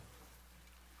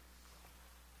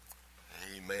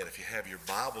have your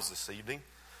Bibles this evening,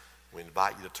 we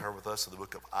invite you to turn with us to the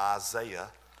book of Isaiah,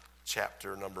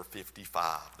 chapter number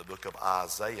 55. The book of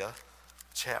Isaiah,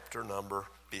 chapter number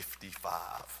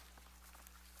 55.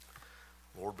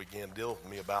 The Lord began dealing with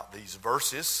me about these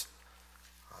verses.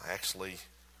 I actually was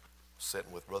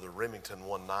sitting with Brother Remington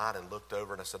one night and looked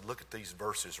over and I said, look at these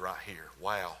verses right here.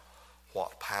 Wow,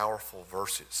 what powerful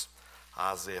verses.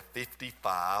 Isaiah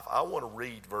 55. I want to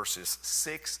read verses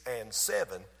 6 and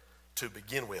 7 to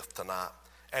begin with tonight,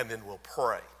 and then we'll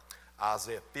pray.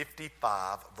 Isaiah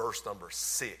 55, verse number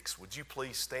 6. Would you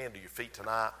please stand to your feet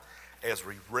tonight as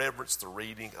we reverence the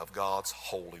reading of God's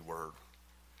holy word?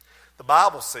 The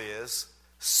Bible says,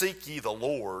 seek ye the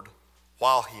Lord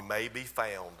while he may be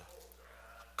found.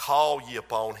 Call ye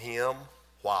upon him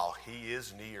while he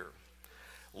is near.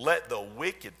 Let the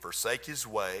wicked forsake his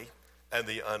way, and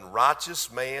the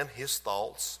unrighteous man his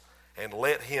thoughts, and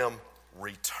let him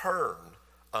return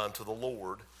unto the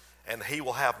Lord, and he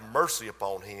will have mercy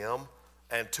upon him,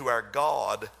 and to our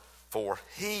God, for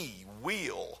he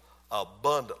will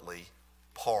abundantly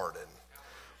pardon.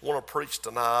 I want to preach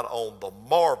tonight on the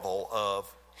marvel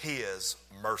of his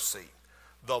mercy.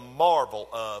 The marvel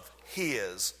of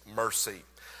his mercy.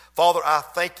 Father, I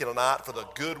thank you tonight for the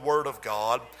good word of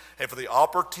God and for the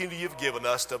opportunity you've given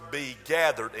us to be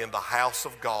gathered in the house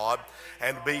of God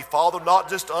and be, Father, not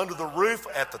just under the roof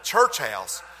at the church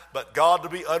house, but God, to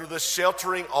be under the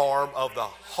sheltering arm of the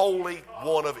Holy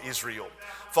One of Israel.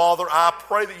 Father, I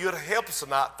pray that you would help us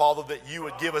tonight, Father, that you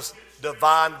would give us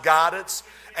divine guidance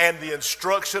and the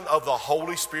instruction of the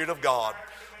Holy Spirit of God.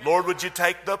 Lord, would you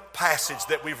take the passage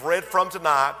that we've read from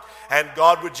tonight, and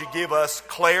God, would you give us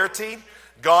clarity?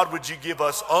 God, would you give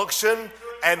us unction,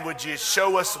 and would you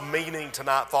show us meaning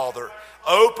tonight, Father?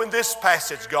 Open this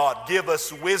passage, God. Give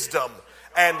us wisdom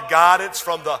and guidance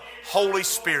from the Holy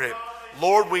Spirit.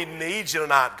 Lord, we need you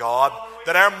tonight, God,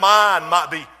 that our mind might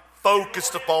be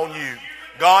focused upon you.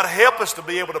 God, help us to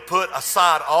be able to put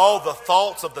aside all the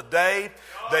thoughts of the day,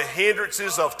 the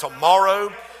hindrances of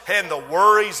tomorrow, and the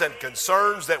worries and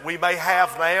concerns that we may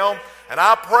have now. And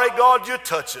I pray, God, you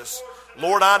touch us.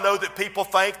 Lord, I know that people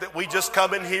think that we just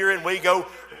come in here and we go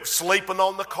sleeping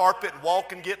on the carpet and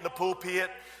walk and get in the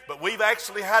pulpit. But we've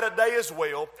actually had a day as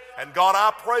well. And God,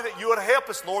 I pray that you would help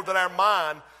us, Lord, that our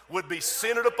mind would be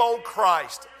centered upon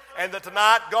Christ. And that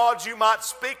tonight, God, you might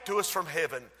speak to us from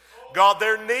heaven. God,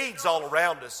 there are needs all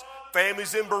around us.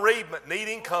 Families in bereavement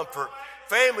needing comfort.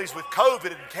 Families with COVID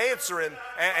and cancer and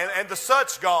the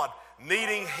such, God,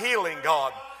 needing healing,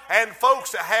 God. And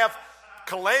folks that have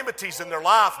calamities in their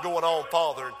life going on,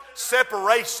 Father, and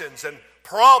separations and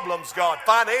problems, God,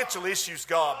 financial issues,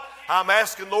 God. I'm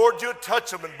asking, Lord, you'd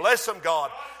touch them and bless them,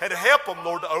 God, and help them,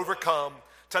 Lord, to overcome.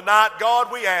 Tonight,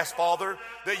 God, we ask, Father,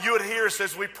 that you would hear us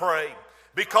as we pray,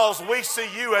 because we see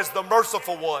you as the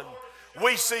merciful one.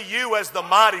 We see you as the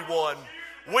mighty one.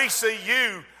 We see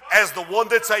you as the one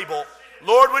that's able.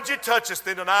 Lord, would you touch us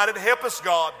then tonight and help us,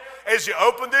 God, as you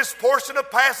open this portion of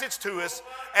passage to us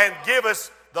and give us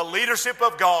the leadership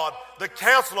of God, the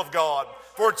counsel of God.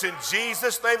 For it's in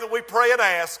Jesus' name that we pray and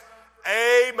ask.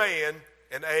 Amen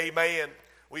and amen.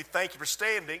 We thank you for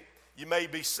standing. You may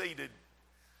be seated.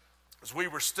 As we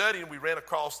were studying, we ran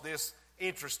across this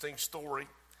interesting story.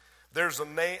 There's a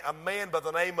man by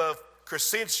the name of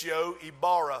Crescencio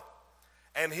Ibarra,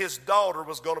 and his daughter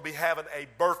was going to be having a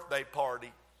birthday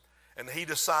party. And he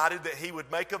decided that he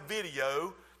would make a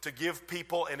video to give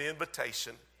people an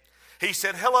invitation. He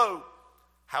said, hello,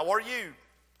 how are you?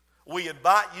 We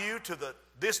invite you to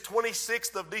this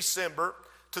 26th of December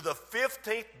to the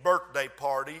 15th birthday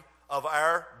party of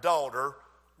our daughter,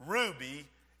 Ruby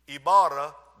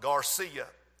Ibarra Garcia.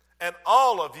 And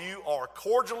all of you are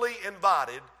cordially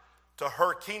invited to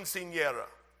her quinceañera.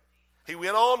 He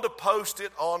went on to post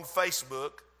it on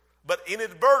Facebook, but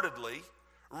inadvertently,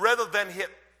 rather than hit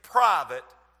private,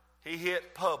 he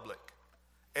hit public.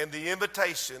 And the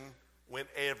invitation went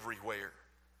everywhere.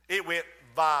 It went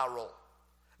viral.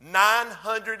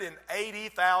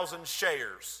 980,000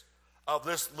 shares of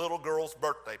this little girl's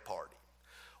birthday party.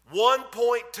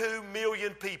 1.2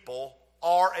 million people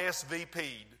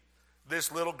RSVP'd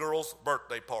this little girl's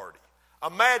birthday party.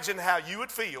 Imagine how you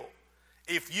would feel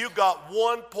if you got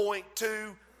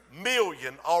 1.2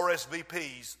 million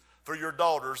RSVPs for your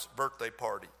daughter's birthday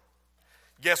party.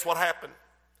 Guess what happened?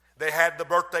 They had the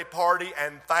birthday party,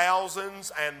 and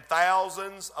thousands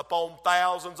upon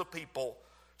thousands of people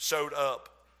showed up.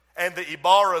 And the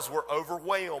Ibarras were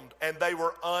overwhelmed, and they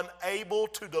were unable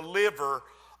to deliver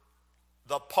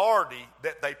the party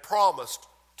that they promised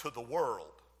to the world.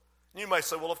 You may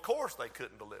say, well, of course they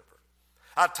couldn't deliver.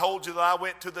 I told you that I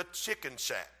went to the Chicken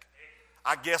Shack.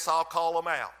 I guess I'll call them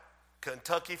out.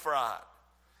 Kentucky Fried.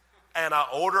 And I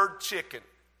ordered chicken.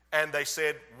 And they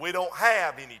said, we don't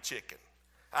have any chicken.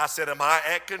 I said, am I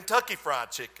at Kentucky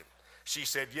Fried Chicken? She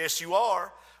said, yes, you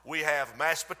are. We have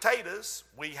mashed potatoes.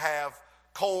 We have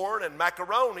corn and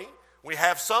macaroni. We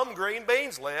have some green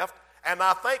beans left. And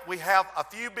I think we have a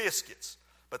few biscuits.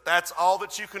 But that's all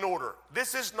that you can order.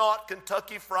 This is not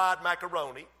Kentucky Fried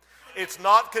Macaroni. It's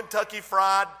not Kentucky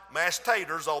Fried mashed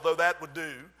taters, although that would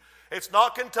do. It's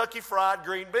not Kentucky Fried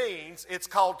green beans. It's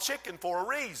called chicken for a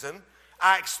reason.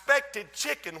 I expected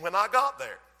chicken when I got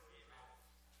there.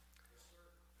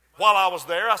 While I was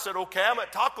there, I said, okay, I'm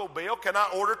at Taco Bell. Can I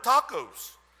order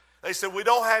tacos? They said, we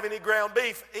don't have any ground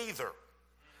beef either.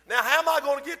 Now, how am I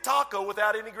going to get taco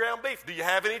without any ground beef? Do you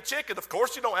have any chicken? Of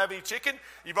course you don't have any chicken.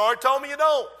 You've already told me you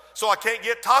don't. So I can't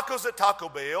get tacos at Taco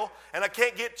Bell, and I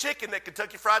can't get chicken at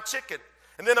Kentucky Fried Chicken.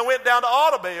 And then I went down to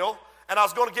Audubell, and I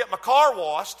was going to get my car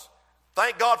washed.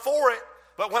 Thank God for it.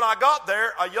 But when I got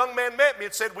there, a young man met me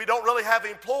and said, we don't really have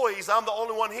employees. I'm the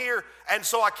only one here, and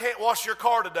so I can't wash your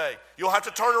car today. You'll have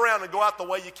to turn around and go out the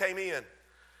way you came in.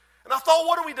 And I thought,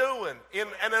 what are we doing in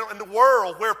the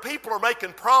world where people are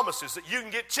making promises that you can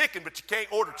get chicken, but you can't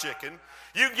order chicken?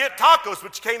 You can get tacos,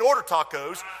 but you can't order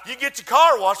tacos. You can get your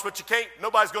car washed, but you can't.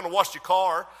 Nobody's going to wash your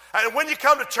car. And when you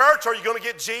come to church, are you going to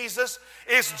get Jesus?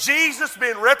 Is Jesus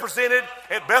being represented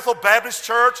at Bethel Baptist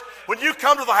Church? When you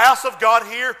come to the house of God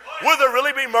here, will there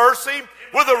really be mercy?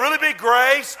 Will there really be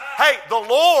grace? Hey, the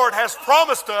Lord has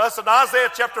promised us in Isaiah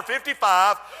chapter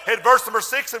 55, at verse number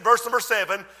 6 and verse number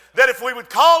 7, that if we would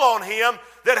call on Him,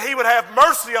 that He would have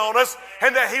mercy on us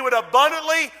and that He would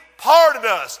abundantly pardon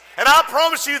us. And I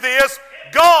promise you this,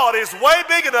 God is way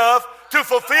big enough to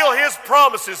fulfill His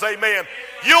promises, amen.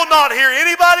 You'll not hear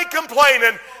anybody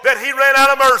complaining that He ran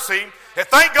out of mercy. And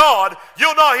thank God,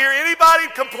 you'll not hear anybody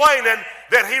complaining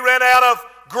that He ran out of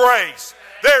grace.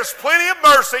 There's plenty of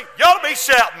mercy. Y'all be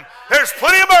shouting. There's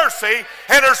plenty of mercy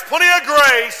and there's plenty of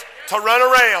grace to run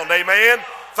around, amen.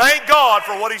 Thank God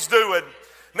for what He's doing.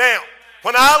 Now,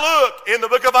 when I look in the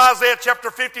book of Isaiah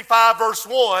chapter 55 verse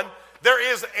 1,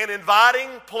 there is an inviting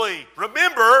plea.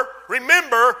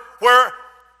 Remember where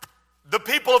the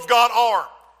people of God are.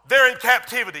 They're in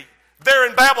captivity. They're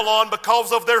in Babylon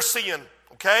because of their sin,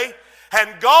 okay?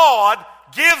 And God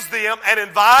gives them an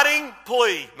inviting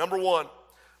plea, number 1.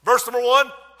 Verse number 1,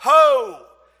 ho,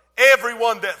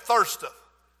 everyone that thirsteth,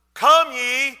 come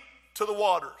ye to the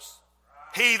waters.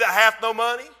 He that hath no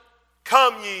money,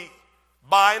 come ye,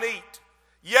 buy and eat.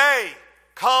 Yea,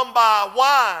 come buy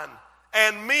wine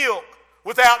and milk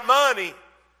without money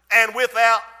and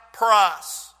without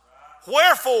price.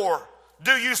 Wherefore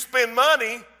do you spend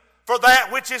money for that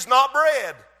which is not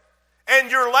bread, and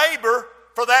your labor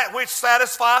for that which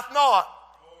satisfieth not?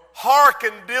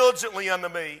 Hearken diligently unto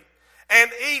me, and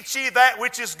eat ye that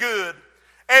which is good,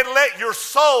 and let your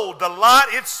soul delight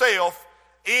itself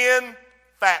in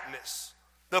fatness.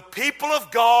 The people of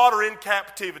God are in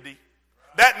captivity.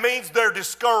 That means they're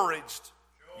discouraged.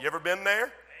 You ever been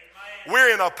there?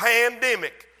 We're in a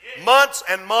pandemic, months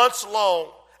and months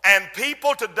long, and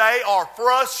people today are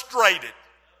frustrated.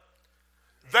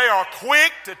 They are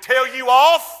quick to tell you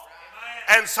off,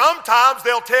 and sometimes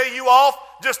they'll tell you off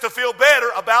just to feel better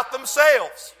about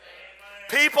themselves.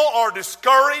 People are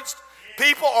discouraged.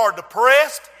 People are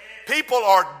depressed. People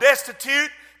are destitute.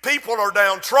 People are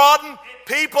downtrodden.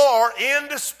 People are in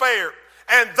despair.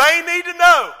 And they need to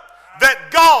know that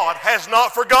God has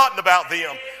not forgotten about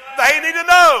them. They need to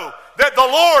know that the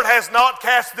Lord has not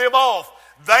cast them off.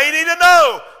 They need to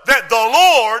know that the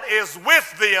Lord is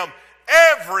with them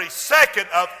every second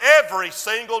of every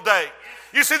single day.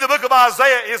 You see, the book of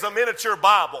Isaiah is a miniature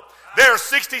Bible. There are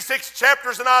 66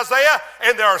 chapters in Isaiah,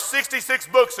 and there are 66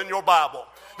 books in your Bible.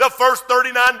 The first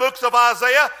 39 books of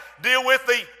Isaiah deal with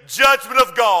the judgment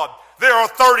of God. There are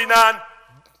 39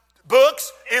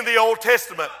 books in the Old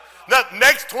Testament. The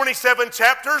next 27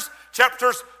 chapters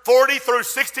 40 through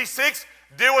 66,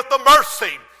 deal with the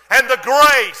mercy and the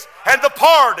grace and the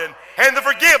pardon and the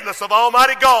forgiveness of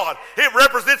Almighty God. It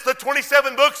represents the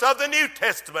 27 books of the New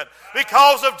Testament.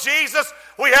 Because of Jesus,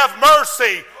 we have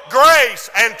mercy, grace,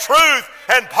 and truth,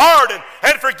 and pardon,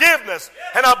 and forgiveness.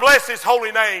 And I bless His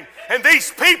holy name. And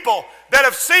these people that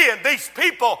have sinned, these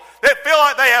people that feel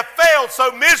like they have failed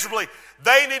so miserably,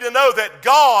 they need to know that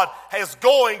God is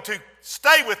going to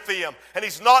stay with them, and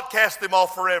He's not cast them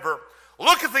off forever.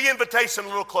 Look at the invitation a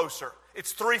little closer.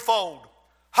 It's threefold.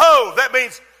 Ho, that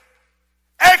means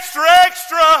extra,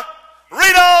 extra.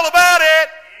 Read all about it.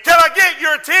 Can I get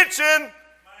your attention?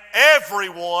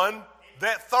 Everyone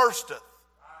that thirsteth,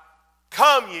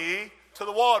 come ye to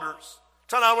the waters.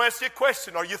 Tonight I want to ask you a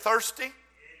question. Are you thirsty?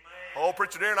 Oh,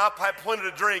 Preacher Darren, I've had plenty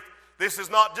to drink. This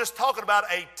is not just talking about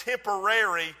a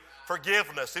temporary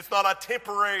forgiveness. It's not a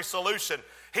temporary solution.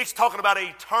 He's talking about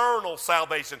eternal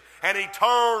salvation and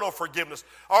eternal forgiveness.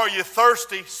 Are you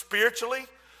thirsty spiritually?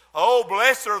 Oh,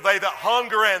 blessed are they that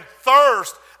hunger and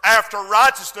thirst after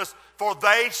righteousness, for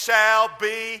they shall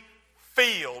be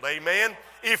filled. Amen.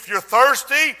 If you're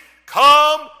thirsty,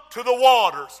 come to the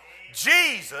waters.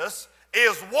 Jesus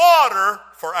is water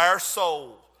for our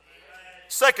soul.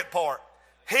 Second part,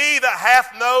 he that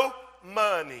hath no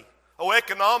money. Oh,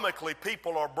 economically,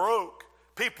 people are broke.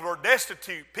 People are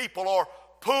destitute. People are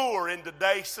poor in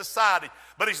today's society.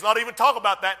 But he's not even talking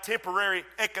about that temporary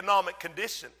economic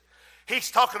condition. He's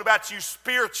talking about you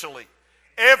spiritually.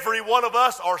 Every one of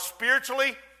us are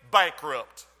spiritually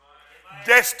bankrupt,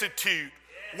 destitute,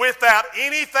 without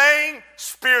anything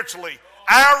spiritually.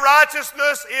 Our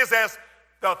righteousness is as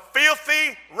the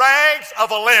filthy rags of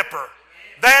a leper.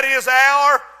 That is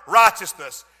our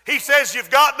righteousness. He says,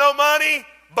 you've got no money,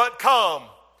 but come,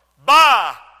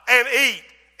 buy and eat.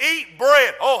 Eat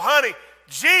bread. Oh, honey,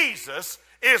 Jesus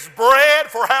is bread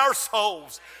for our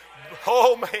souls.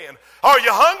 Oh, man. Are you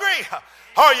hungry?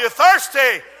 Are you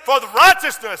thirsty for the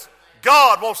righteousness?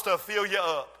 God wants to fill you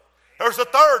up. There's a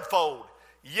third fold.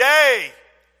 Yea,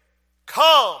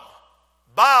 come,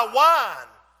 buy wine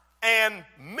and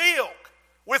milk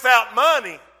without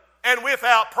money and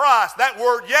without price. That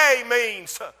word yea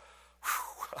means,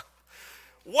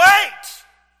 wait,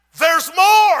 there's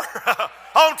more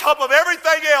on top of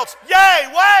everything else.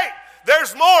 Yea, wait,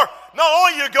 there's more. Not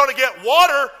only are you going to get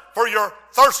water for your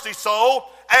thirsty soul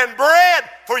and bread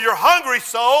for your hungry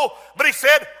soul, but he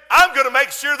said, I'm going to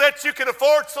make sure that you can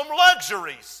afford some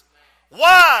luxuries.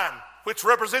 Wine, which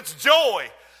represents joy.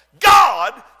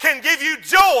 God can give you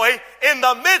joy in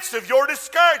the midst of your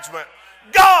discouragement.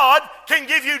 God can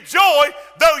give you joy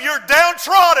though you're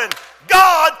downtrodden.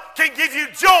 God can give you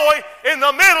joy in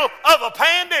the middle of a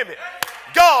pandemic.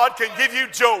 God can give you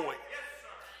joy.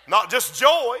 Not just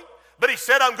joy, but he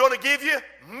said, I'm going to give you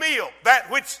milk, that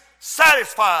which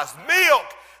satisfies, milk,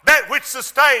 that which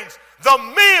sustains, the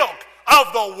milk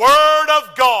of the Word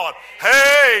of God.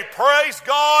 Hey, praise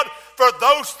God for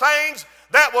those things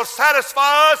that will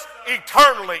satisfy us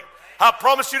eternally. I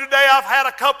promise you today, I've had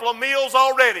a couple of meals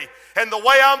already, and the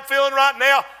way I'm feeling right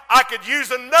now, I could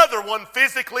use another one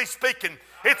physically speaking.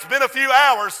 It's been a few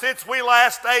hours since we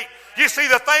last ate. You see,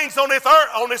 the things on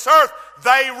this earth,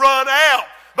 they run out.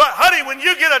 But honey, when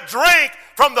you get a drink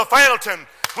from the fountain,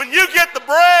 when you get the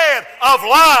bread of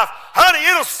life, honey,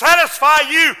 it'll satisfy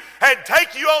you and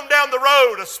take you on down the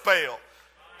road a spell.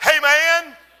 Hey,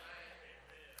 man.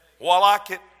 Well, I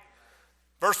like it.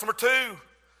 Verse number 2,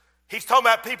 he's talking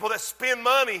about people that spend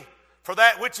money for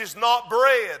that which is not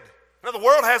bread. Now, the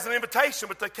world has an invitation,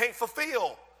 but they can't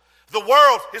fulfill. The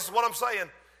world, this is what I'm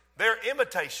saying, they're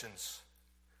imitations.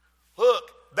 Look,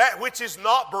 that which is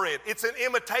not bread, it's an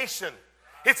imitation.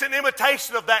 It's an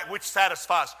imitation of that which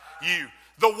satisfies you.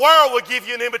 The world will give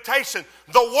you an imitation.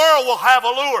 The world will have a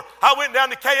lure. I went down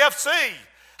to KFC.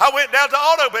 I went down to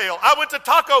Auto Bell. I went to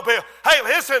Taco Bell. Hey,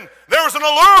 listen, there was an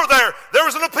allure there. There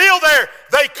was an appeal there.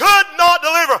 They could not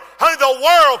deliver. Honey, the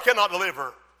world cannot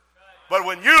deliver. But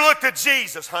when you look to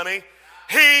Jesus, honey,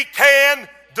 he can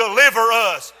deliver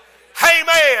us. Hey,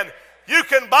 man, you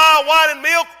can buy wine and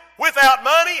milk without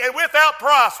money and without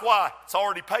price. Why? It's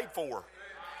already paid for.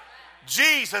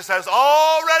 Jesus has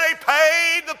already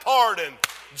paid the pardon.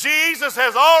 Jesus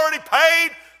has already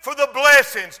paid for the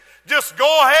blessings. Just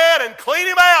go ahead and clean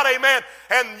him out, amen.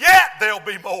 And yet there'll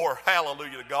be more.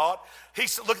 Hallelujah to God. He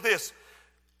said, look at this.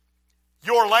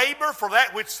 Your labor for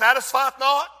that which satisfieth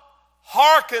not,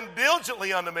 hearken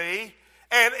diligently unto me,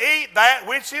 and eat that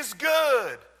which is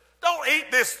good. Don't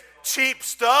eat this cheap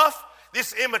stuff,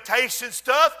 this imitation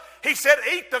stuff. He said,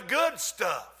 eat the good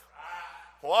stuff.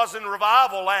 Well, I was in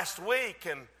revival last week,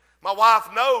 and my wife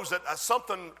knows that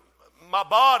something, my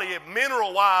body,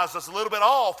 mineral-wise, is a little bit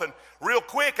off, and real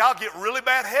quick, I'll get really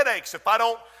bad headaches if I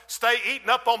don't stay eating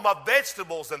up on my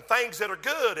vegetables and things that are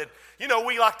good. And, you know,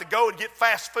 we like to go and get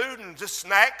fast food and just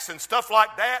snacks and stuff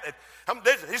like that. And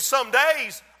there's some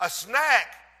days a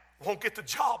snack won't get the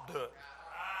job done.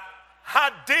 I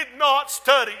did not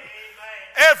study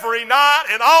every night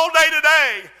and all day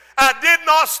today. I did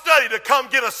not study to come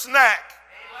get a snack.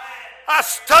 I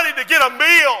studied to get a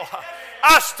meal.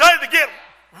 I studied to get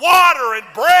water and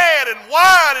bread and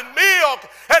wine and milk.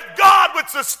 And God would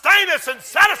sustain us and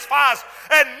satisfy us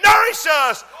and nourish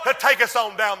us to take us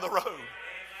on down the road.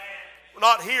 We're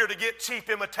not here to get cheap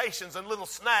imitations and little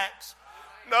snacks.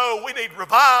 No, we need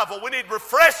revival. We need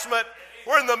refreshment.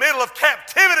 We're in the middle of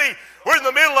captivity. We're in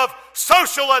the middle of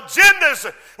social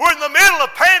agendas. We're in the middle of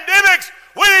pandemics.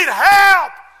 We need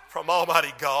help from from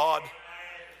Almighty God.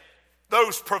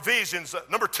 Those provisions.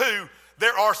 Number two,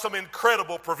 there are some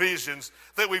incredible provisions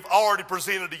that we've already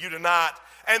presented to you tonight,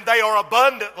 and they are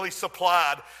abundantly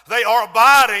supplied. They are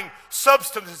abiding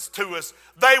substance to us.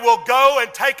 They will go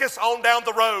and take us on down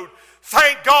the road.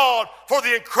 Thank God for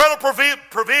the incredible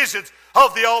provisions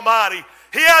of the Almighty.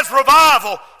 He has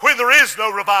revival when there is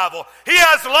no revival. He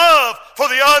has love for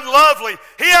the unlovely.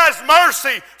 He has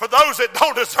mercy for those that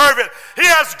don't deserve it. He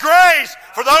has grace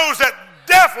for those that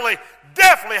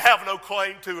definitely have no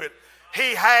claim to it.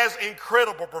 He has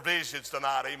incredible provisions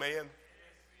tonight, amen.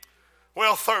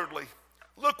 Well, thirdly,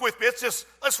 look with me.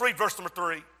 Let's read verse number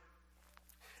 3.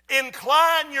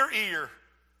 Incline your ear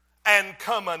and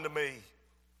come unto me.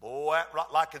 Boy,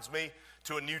 that likens me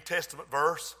to a New Testament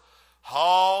verse.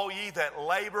 All ye that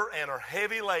labor and are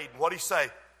heavy laden. What did he say?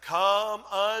 Come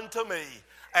unto me,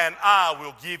 and I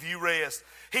will give you rest.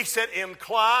 He said,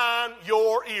 incline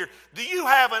your ear. Do you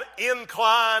have an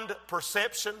inclined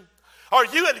perception? Are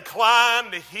you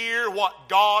inclined to hear what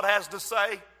God has to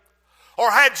say? Or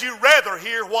had you rather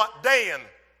hear what Dan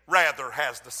rather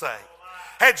has to say?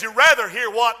 Had you rather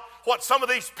hear what some of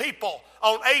these people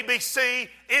on ABC,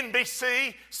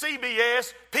 NBC,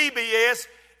 CBS, PBS,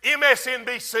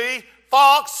 MSNBC,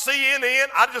 Fox, CNN,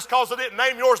 just because I didn't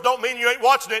name yours don't mean you ain't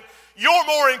watching it. You're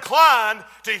more inclined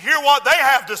to hear what they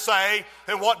have to say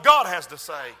than what God has to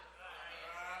say.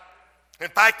 In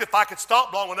fact, if I could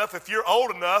stop long enough, if you're old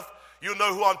enough, you'll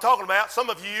know who I'm talking about. Some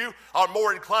of you are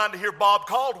more inclined to hear Bob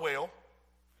Caldwell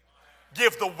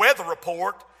give the weather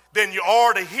report than you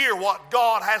are to hear what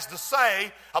God has to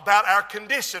say about our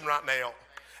condition right now.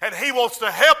 And He wants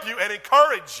to help you and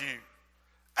encourage you.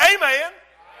 Amen.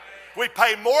 We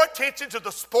pay more attention to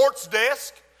the sports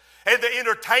desk and the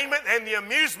entertainment and the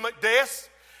amusement desk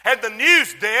and the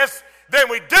news desk than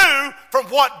we do from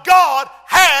what God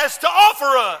has to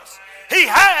offer us. He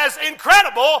has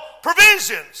incredible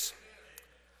provisions.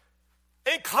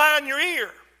 Incline your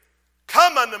ear.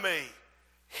 Come unto me.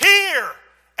 Hear,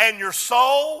 and your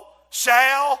soul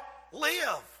shall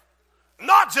live.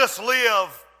 Not just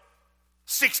live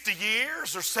 60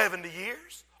 years or 70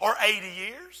 years or 80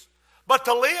 years, but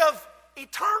to live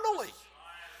eternally.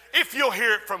 If you'll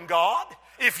hear it from God,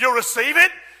 if you'll receive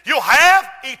it, you'll have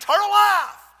eternal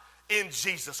life in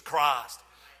Jesus Christ.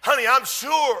 Honey, I'm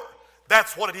sure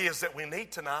that's what it is that we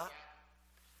need tonight.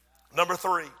 Number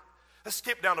 3. Let's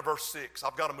skip down to verse 6.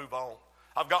 I've got to move on.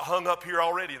 I've got hung up here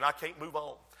already and I can't move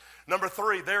on. Number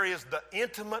 3, there is the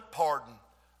intimate pardon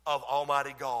of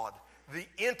Almighty God. The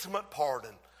intimate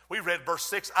pardon. We read verse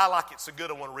 6. I like it so good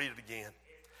I want to read it again.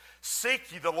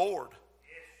 Seek ye the Lord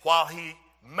while He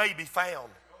may be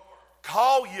found.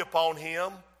 Call ye upon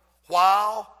Him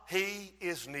while He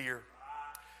is near.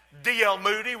 D.L.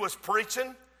 Moody was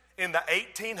preaching in the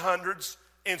 1800s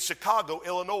in Chicago,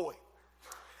 Illinois.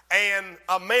 And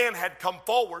a man had come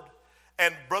forward,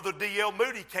 and Brother D.L.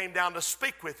 Moody came down to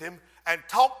speak with him and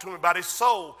talk to him about his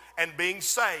soul and being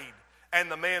saved. And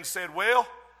the man said, well,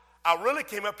 I really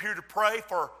came up here to pray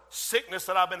for sickness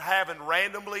that I've been having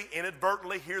randomly,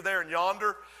 inadvertently, here, there, and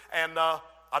yonder. And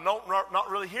I'm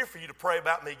not really here for you to pray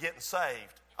about me getting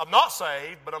saved. I'm not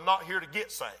saved, but I'm not here to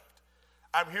get saved.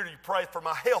 I'm here to pray for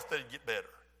my health that it get better.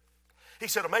 He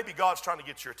said, well, maybe God's trying to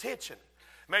get your attention.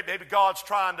 Maybe God's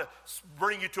trying to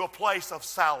bring you to a place of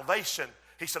salvation.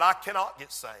 He said, I cannot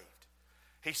get saved.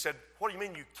 He said, what do you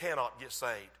mean you cannot get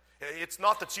saved? It's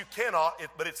not that you cannot,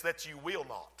 but it's that you will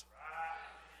not.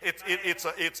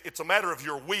 It's a matter of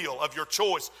your will, of your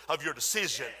choice, of your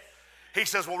decision. He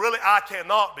says, well, really, I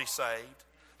cannot be saved.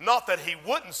 Not that He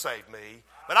wouldn't save me,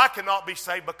 but I cannot be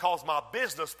saved because my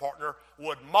business partner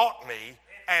would mock me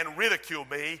and ridicule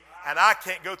me, and I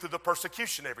can't go through the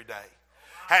persecution every day.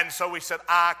 And so he said,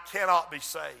 I cannot be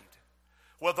saved.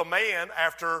 Well, the man,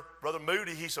 after Brother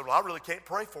Moody, he said, well, I really can't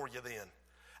pray for you then.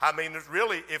 I mean,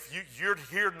 really, if you're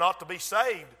here not to be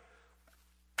saved,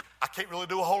 I can't really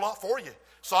do a whole lot for you.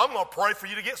 So I'm going to pray for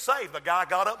you to get saved. The guy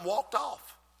got up and walked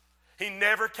off. He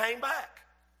never came back.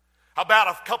 About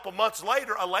a couple months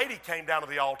later, a lady came down to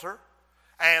the altar,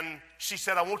 and she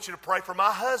said, I want you to pray for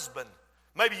my husband.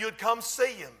 Maybe you'd come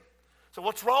see him. So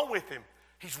what's wrong with him?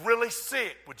 He's really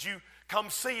sick. Would you come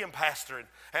see him, Pastor?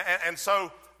 And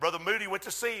so Brother Moody went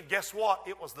to see him. Guess what?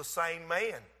 It was the same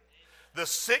man. The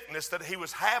sickness that he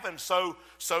was having so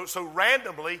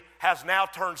randomly has now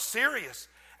turned serious.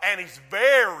 And he's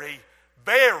very,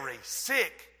 very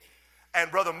sick.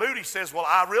 And Brother Moody says, well,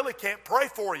 I really can't pray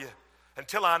for you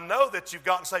until I know that you've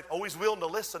gotten saved. Oh, he's willing to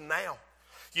listen now.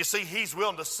 You see, he's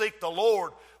willing to seek the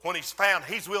Lord when he's found.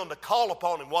 He's willing to call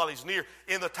upon Him while he's near.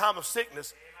 In the time of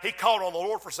sickness, he called on the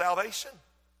Lord for salvation.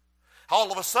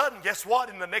 All of a sudden, guess what?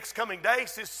 In the next coming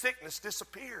days, his sickness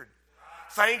disappeared.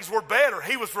 Things were better.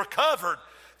 He was recovered,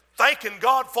 thanking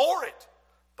God for it.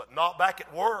 But not back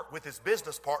at work with his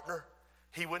business partner.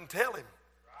 He wouldn't tell him.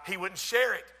 He wouldn't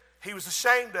share it. He was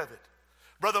ashamed of it.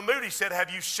 Brother Moody said, have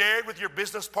you shared with your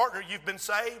business partner you've been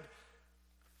saved?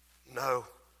 No.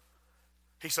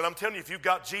 He said, I'm telling you, if you've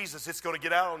got Jesus, it's going to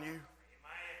get out on you.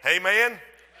 Amen.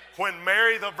 When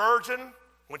Mary the Virgin,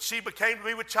 when she became to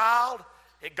be with child,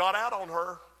 it got out on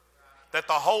her that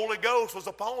the Holy Ghost was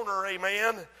upon her.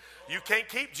 Amen. You can't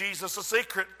keep Jesus a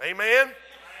secret. Amen.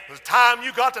 The time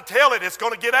you got to tell it, it's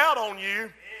going to get out on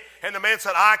you. And the man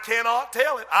said, I cannot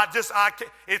tell it. I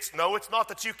can't. It's not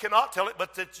that you cannot tell it,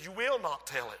 but that you will not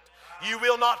tell it. You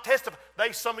will not testify.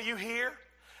 Some of you here,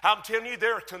 I'm telling you,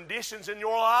 there are conditions in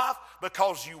your life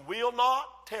because you will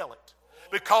not tell it.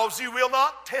 Because you will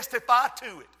not testify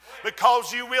to it.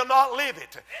 Because you will not live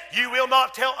it. You will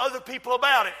not tell other people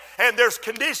about it. And there's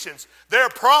conditions. There are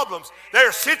problems. There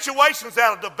are situations that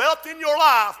are developed in your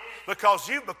life because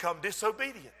you've become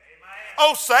disobedient.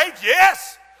 Oh, saved?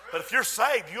 Yes. But if you're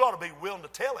saved, you ought to be willing to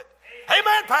tell it.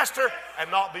 Amen, Pastor.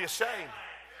 And not be ashamed.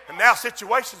 And now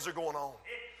situations are going on.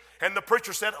 And the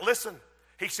preacher said, listen,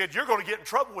 he said, you're going to get in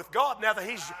trouble with God now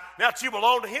that you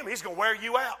belong to him. He's going to wear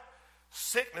you out.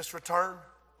 Sickness returned.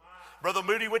 Brother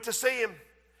Moody went to see him.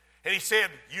 And he said,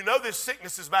 you know this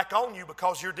sickness is back on you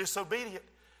because you're disobedient.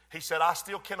 He said, I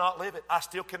still cannot live it. I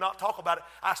still cannot talk about it.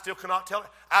 I still cannot tell it.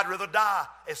 I'd rather die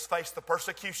as face the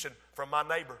persecution from my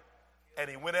neighbor. And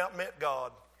he went out and met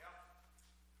God.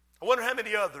 I wonder how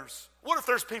many others. What if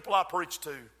there's people I preach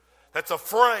to that's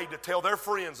afraid to tell their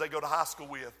friends they go to high school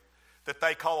with that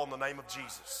they call on the name of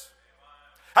Jesus?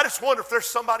 I just wonder if there's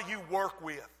somebody you work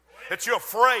with that you're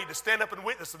afraid to stand up and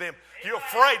witness to them. You're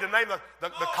afraid to name the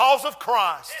cause of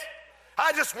Christ.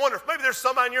 I just wonder if maybe there's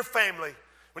somebody in your family,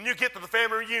 when you get to the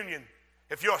family reunion,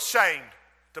 if you're ashamed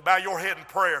to bow your head in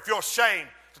prayer, if you're ashamed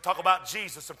to talk about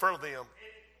Jesus in front of them.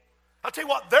 I'll tell you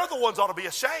what, they're the ones that ought to be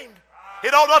ashamed.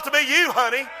 It ought not to be you,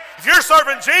 honey. If you're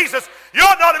serving Jesus, you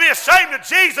ought not to be ashamed of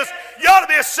Jesus. You ought to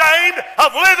be ashamed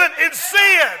of living in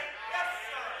sin.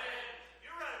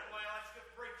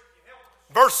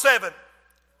 Verse 7,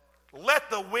 let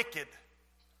the wicked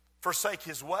forsake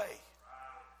his way,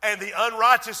 and the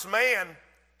unrighteous man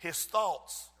his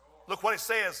thoughts. Look what it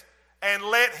says, and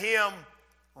let him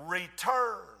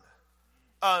return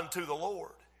unto the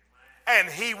Lord, and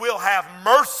he will have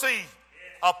mercy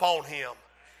upon him,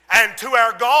 and to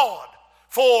our God,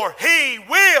 for he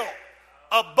will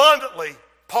abundantly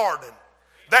pardon.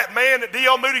 That man that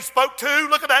D.L. Moody spoke to,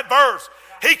 look at that verse.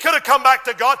 He could have come back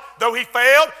to God, though he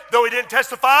failed, though he didn't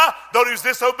testify, though he was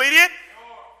disobedient.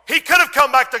 He could have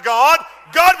come back to God.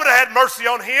 God would have had mercy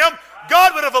on him.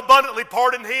 God would have abundantly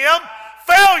pardoned him.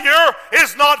 Failure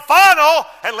is not final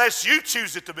unless you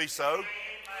choose it to be so.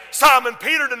 Simon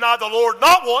Peter denied the Lord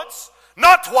not once,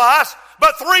 not twice,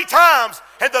 but 3 times.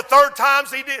 And the third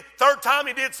time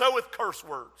he did so with curse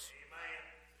words.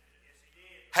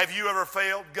 Have you ever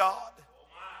failed God?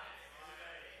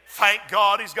 Thank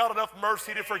God he's got enough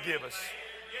mercy to forgive us.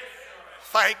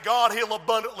 Thank God he'll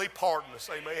abundantly pardon us.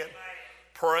 Amen.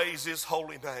 Praise his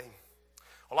holy name.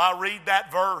 Well, I read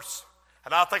that verse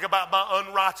and I think about my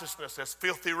unrighteousness as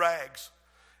filthy rags.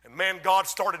 And man, God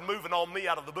started moving on me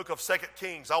out of the book of 2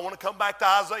 Kings. I want to come back to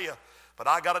Isaiah, but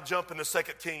I got to jump into 2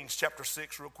 Kings chapter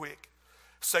 6 real quick.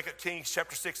 2 Kings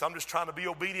chapter 6. I'm just trying to be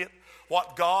obedient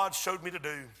what God showed me to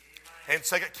do. In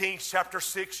 2 Kings chapter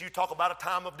 6, you talk about a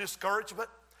time of discouragement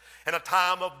and a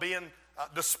time of being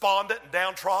despondent and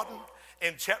downtrodden.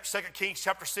 In 2 Kings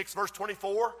chapter 6, verse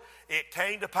 24, it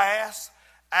came to pass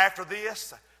after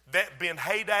this that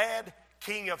Ben-Hadad,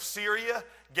 king of Syria,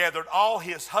 gathered all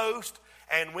his host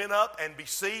and went up and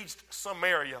besieged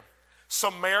Samaria.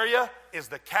 Samaria is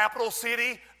the capital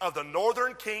city of the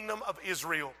northern kingdom of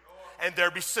Israel. And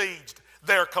they're besieged.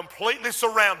 They're completely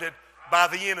surrounded by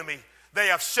the enemy. They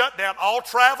have shut down all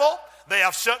travel. They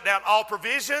have shut down all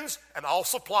provisions and all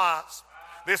supplies.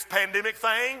 This pandemic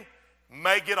thing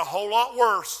may get a whole lot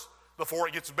worse before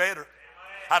it gets better.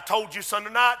 I told you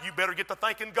Sunday night, you better get to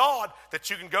thanking God that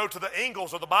you can go to the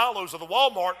Ingles or the Bilos or the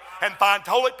Walmart and find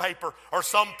toilet paper or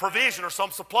some provision or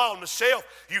some supply on the shelf.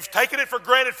 You've taken it for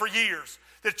granted for years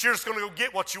that you're just going to go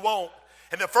get what you want.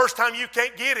 And the first time you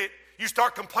can't get it, you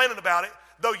start complaining about it,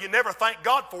 though you never thank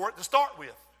God for it to start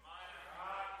with.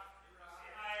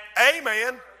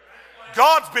 Amen.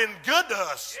 God's been good to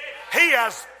us. He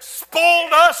has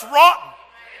spoiled us rotten.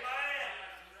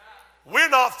 We're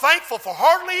not thankful for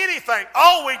hardly anything.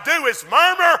 All we do is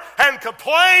murmur and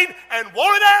complain and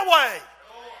want it our way.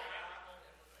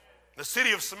 The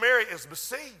city of Samaria is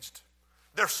besieged.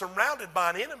 They're surrounded by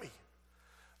an enemy.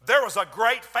 there was a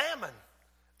great famine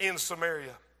in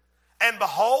Samaria. And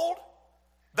behold,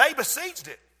 they besieged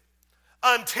it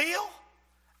until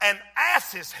an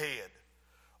ass's head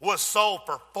was sold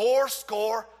for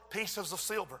 80 pieces of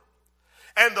silver,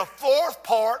 and the fourth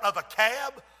part of a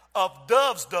cab of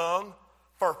dove's dung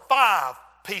for 5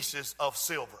 pieces of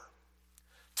silver.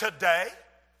 Today,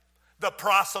 the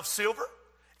price of silver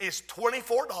is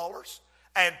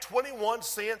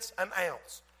 $24.21 an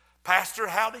ounce. Pastor,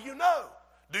 how do you know?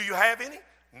 Do you have any?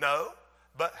 No,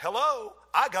 but hello,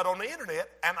 I got on the internet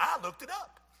and I looked it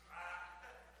up.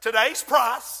 Today's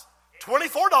price,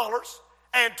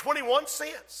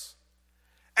 $24.21.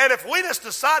 And if we just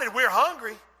decided we're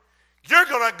hungry, you're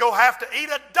going to go have to eat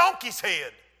a donkey's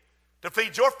head to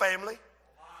feed your family.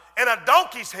 And a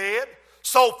donkey's head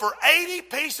sold for 80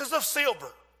 pieces of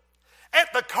silver.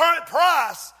 At the current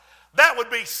price, that would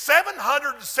be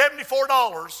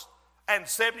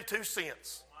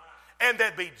 $774.72. And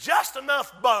there'd be just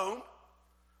enough bone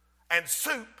and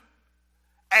soup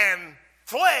and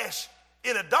flesh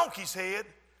in a donkey's head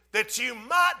that you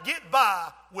might get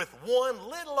by with one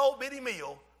little old bitty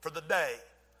meal for the day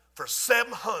for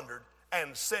 $774.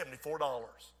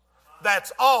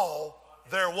 That's all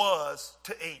there was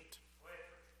to eat.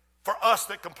 For us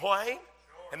that complain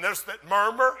and those that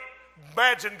murmur,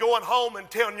 imagine going home and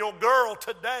telling your girl,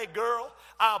 today, girl,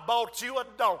 I bought you a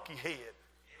donkey head.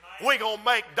 We're going to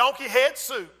make donkey head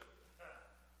soup.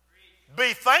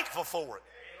 Be thankful for it.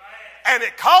 And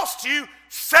it cost you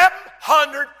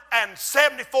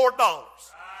 $774.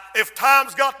 If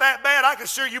times got that bad, I can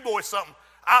assure you boys something.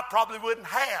 I probably wouldn't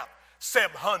have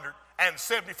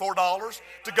 $774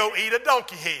 to go eat a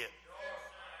donkey head.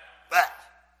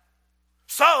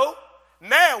 So,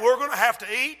 now we're going to have to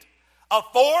eat a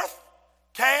fourth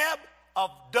cab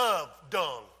of dove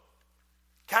dung.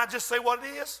 Can I just say what it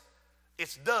is?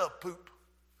 It's dove poop.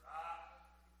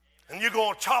 And you're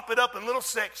going to chop it up in little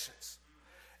sections.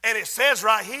 And it says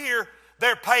right here,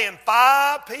 they're paying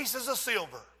 5 pieces of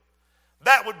silver.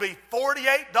 That would be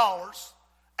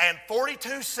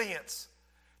 $48.42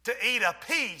 to eat a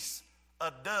piece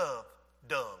of dove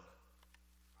dung.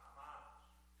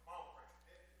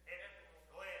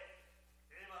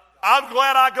 I'm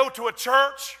glad I go to a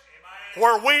church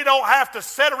where we don't have to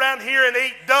sit around here and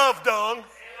eat dove dung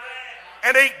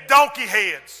and eat donkey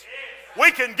heads.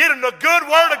 We can get in the good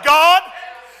word of God,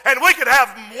 and we can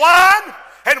have wine,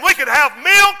 and we can have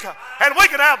milk, and we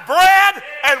can have bread,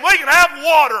 and we can have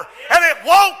water, and it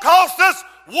won't cost us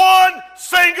one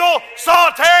single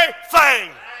solitary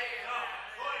thing.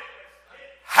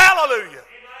 Hallelujah.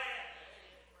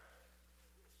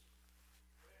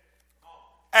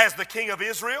 As the king of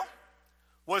Israel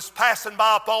was passing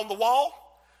by upon the wall,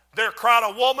 there cried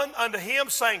a woman unto him,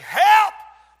 saying, Help,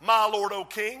 my lord, O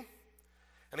king.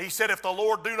 And he said, If the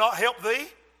Lord do not help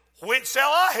thee, whence shall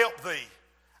I help thee?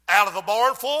 Out of the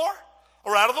barn floor,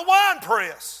 or out of the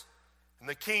winepress? And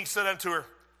the king said unto her,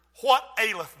 What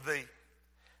aileth thee?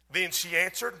 Then she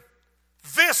answered,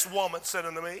 This woman said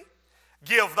unto me,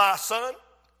 Give thy son,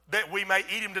 that we may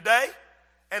eat him today,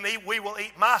 and we will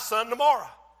eat my son tomorrow.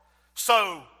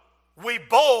 So we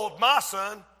boiled my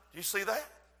son. You see that?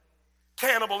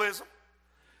 Cannibalism.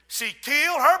 She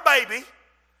killed her baby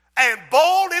and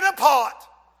boiled in a pot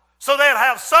so they'd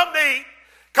have something to eat,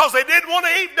 because they didn't want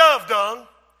to eat dove dung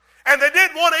and they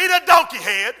didn't want to eat a donkey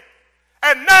head,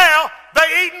 and now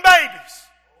they're eating babies.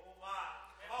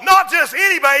 Not just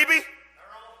any baby,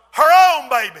 her own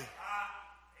baby.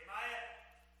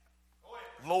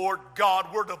 Lord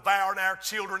God, we're devouring our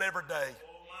children every day.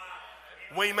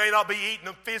 We may not be eating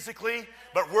them physically,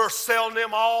 but we're selling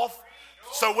them off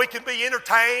so we can be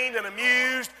entertained and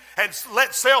amused and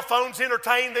let cell phones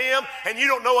entertain them, and you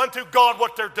don't know unto God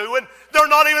what they're doing. They're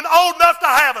not even old enough to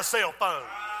have a cell phone.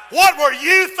 What were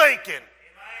you thinking?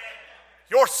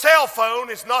 Your cell phone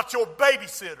is not your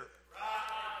babysitter.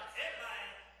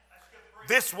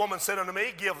 This woman said unto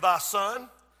me, Give thy son,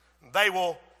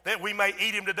 that we may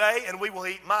eat him today, and we will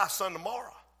eat my son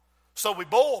tomorrow. So we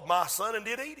boiled my son and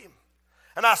did eat him.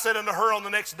 And I said unto her on the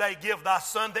next day, Give thy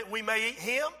son that we may eat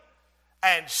him.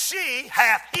 And she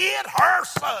hath hid her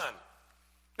son.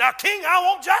 Now, king, I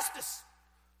want justice.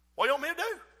 What do you want me to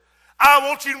do? I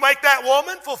want you to make that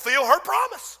woman fulfill her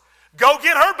promise. Go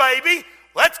get her baby.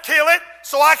 Let's kill it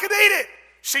so I can eat it.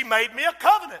 She made me a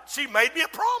covenant. She made me a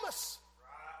promise.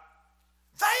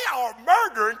 They are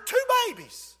murdering 2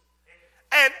 babies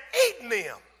and eating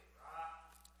them.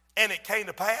 And it came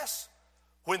to pass,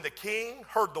 when the king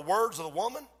heard the words of the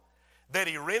woman, that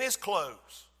he rent his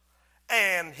clothes,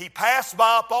 and he passed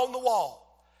by upon the wall,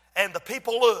 and the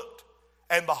people looked,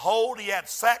 and behold, he had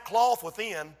sackcloth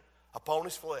within upon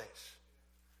his flesh.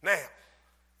 Now,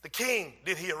 The king,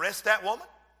 did he arrest that woman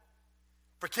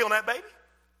for killing that baby?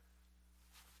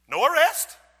 No arrest.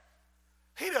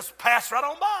 He just passed right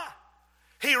on by.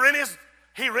 He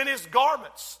rent his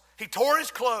garments. He tore his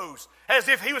clothes as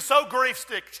if he was so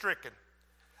grief-stricken.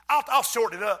 I'll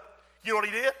shorten it up. You know what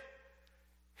he did?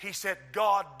 He said,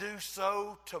 God, do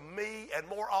so to me and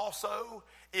more also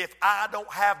if I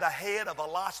don't have the head of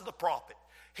Elisha the prophet.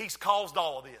 He's caused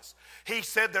all of this. He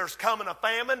said there's coming a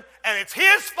famine and it's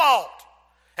his fault.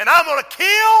 And I'm going to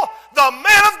kill the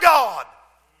man of God.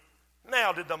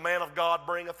 Now, did the man of God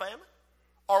bring a famine?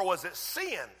 Or was it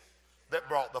sin that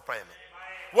brought the famine?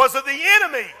 Was it the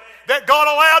enemy that God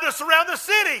allowed to surround the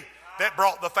city that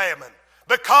brought the famine?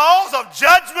 Because of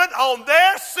judgment on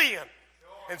their sin.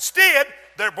 Instead,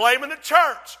 they're blaming the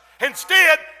church.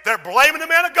 Instead, they're blaming the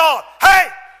man of God. Hey,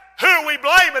 who are we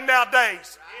blaming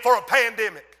nowadays for a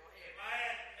pandemic?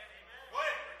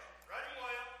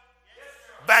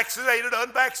 Vaccinated,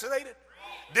 unvaccinated,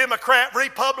 Democrat,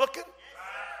 Republican,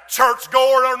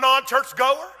 church-goer or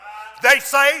non-church-goer. They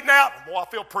say now, boy, I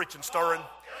feel preaching stirring.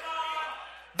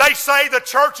 They say the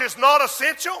church is not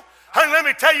essential. And let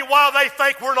me tell you why they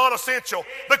think we're not essential.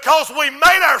 Because we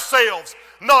made ourselves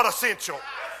not essential.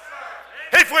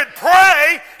 If we'd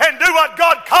pray and do what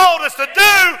God called us to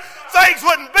do, things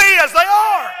wouldn't be as they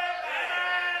are.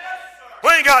 We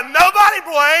ain't got nobody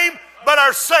to blame but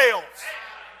ourselves.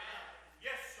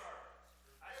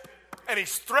 And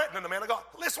he's threatening the man of God.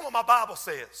 Listen what my Bible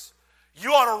says.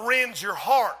 You ought to rend your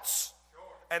hearts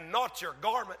and not your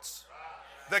garments.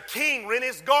 The king rent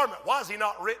his garment. Why is he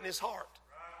not renting his heart?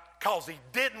 Because he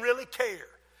didn't really care.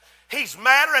 He's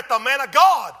madder at the man of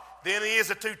God than he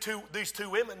is at these two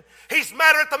women. He's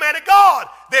madder at the man of God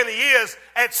than he is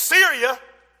at Syria.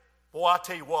 Boy, I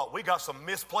tell you what, we got some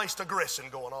misplaced aggression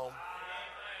going on.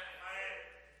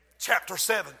 Chapter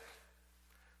 7.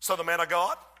 So the man of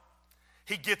God,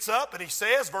 he gets up and he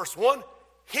says, verse 1,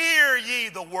 hear ye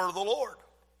the word of the Lord.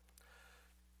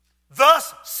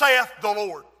 Thus saith the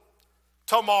Lord,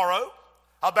 tomorrow,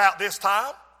 about this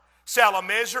time, shall a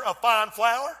measure of fine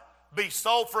flour be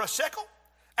sold for a shekel,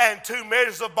 and 2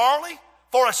 measures of barley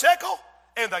for a shekel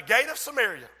in the gate of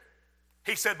Samaria.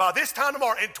 He said, by this time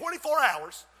tomorrow, in 24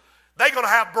 hours, they're going to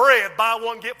have bread, buy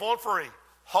one, get one free.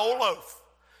 Whole loaf.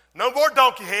 No more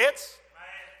donkey heads.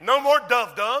 No more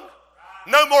dove dung.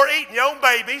 No more eating your own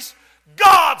babies.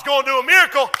 God's going to do a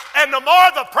miracle, and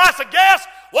tomorrow the price of gas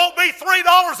won't be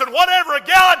 $3 and whatever a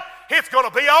gallon. It's going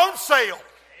to be on sale.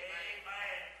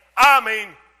 I mean,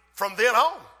 from then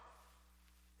on.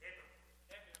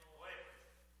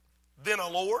 Then a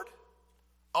Lord,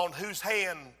 on whose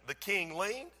hand the king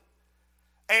leaned,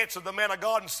 answered the man of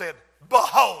God and said,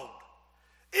 behold,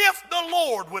 if the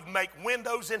Lord would make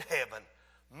windows in heaven,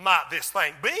 might this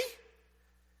thing be?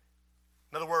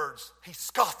 In other words, he's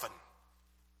scoffing.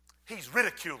 He's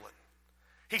ridiculing.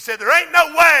 He said, there ain't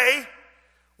no way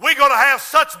we're going to have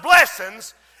such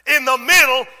blessings in the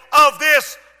middle of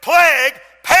this plague,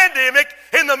 pandemic,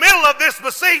 in the middle of this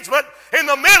besiegement, in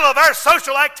the middle of our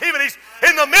social activities,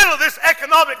 in the middle of this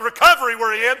economic recovery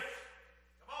we're in.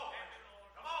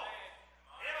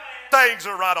 Things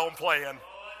are right on plan.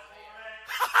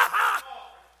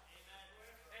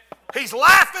 He's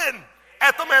laughing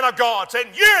at the man of God, saying,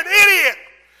 you're an idiot.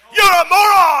 You're a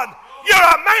moron. You're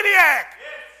a maniac.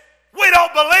 We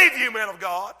don't believe you, man of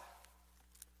God.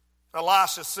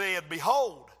 Elisha said,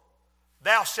 behold,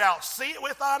 thou shalt see it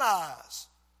with thine eyes,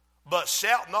 but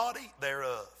shalt not eat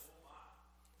thereof.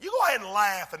 You go ahead and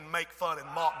laugh and make fun and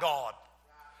mock God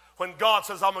when God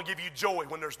says, I'm going to give you joy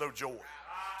when there's no joy.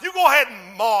 You go ahead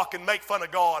and mock and make fun of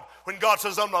God when God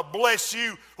says, I'm going to bless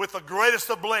you with the greatest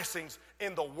of blessings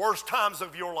in the worst times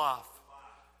of your life.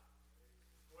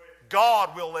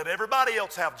 God will let everybody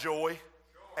else have joy,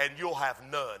 and you'll have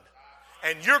none.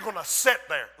 And you're going to sit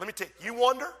there. Let me tell you, you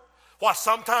wonder why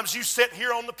sometimes you sit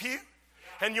here on the pew,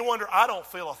 and you wonder, I don't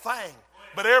feel a thing.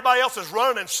 But everybody else is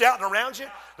running and shouting around you.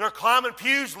 They're climbing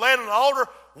pews, laying on the altar,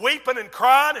 weeping and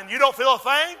crying, and you don't feel a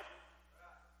thing?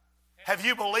 Have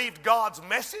you believed God's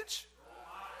message?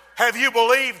 Have you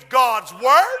believed God's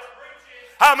word?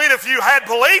 I mean, if you had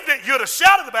believed it, you'd have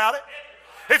shouted about it.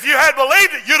 If you had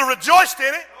believed it, you'd have rejoiced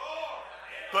in it.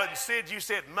 But instead you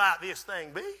said, might this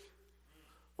thing be?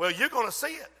 Well, you're going to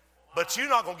see it, but you're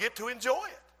not going to get to enjoy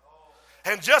it.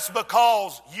 And just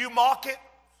because you mock it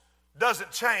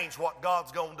doesn't change what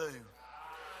God's going to do.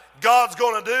 God's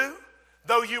going to do,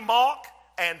 though you mock,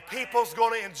 and people's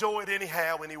going to enjoy it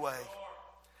anyhow, anyway.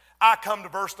 I come to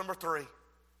verse number 3.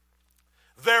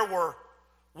 There were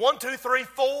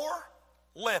 4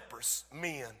 leprous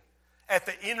men at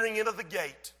the entering in of the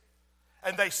gate.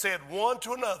 And they said one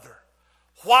to another,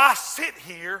 why sit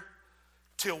here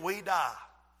till we die.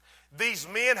 These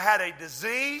men had a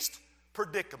diseased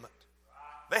predicament.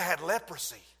 They had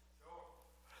leprosy.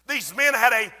 These men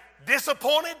had a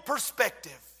disappointed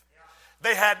perspective.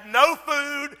 They had no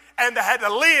food and they had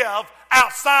to live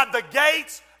outside the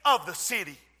gates of the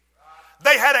city.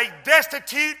 They had a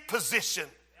destitute position.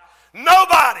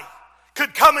 Nobody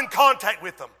could come in contact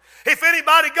with them. If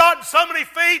anybody got in so many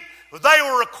feet, they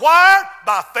were required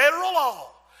by federal law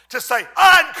to say,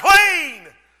 unclean,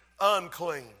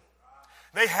 unclean.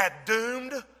 They had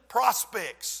doomed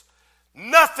prospects.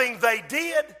 Nothing they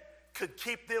did could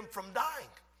keep them from dying.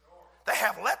 They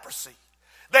have leprosy.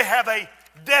 They have a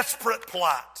desperate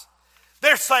plight.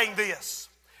 They're saying this: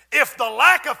 if the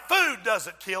lack of food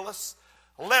doesn't kill us,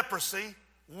 leprosy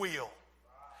will.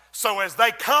 So as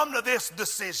they come to this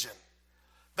decision,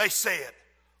 they said,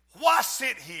 why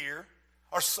sit here,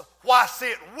 or why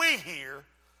sit we here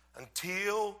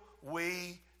until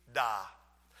we die?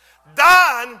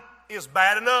 Dying is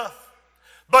bad enough,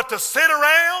 but to sit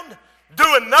around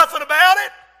doing nothing about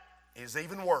it is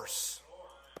even worse.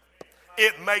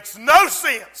 It makes no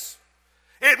sense.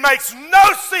 It makes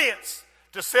no sense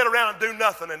to sit around and do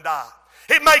nothing and die.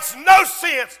 It makes no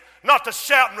sense not to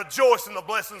shout and rejoice in the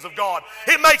blessings of God.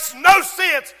 It makes no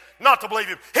sense not to believe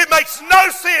Him. It makes no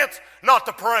sense not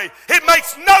to pray. It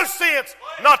makes no sense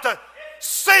not to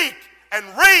seek and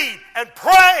read and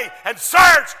pray and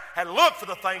search and look for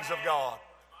the things of God.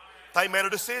 They made a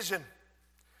decision.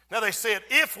 Now they said,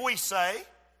 if we say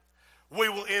we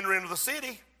will enter into the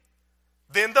city,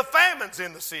 then the famine's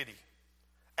in the city,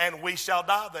 and we shall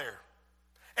die there.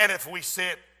 And if we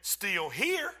sit still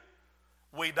here,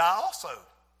 we die also.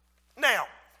 Now,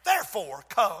 therefore,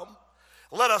 come,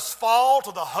 let us fall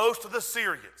to the host of the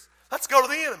Syrians. Let's go to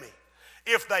the enemy.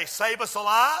 If they save us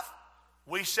alive,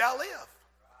 we shall live.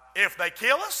 If they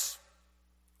kill us,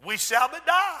 we shall but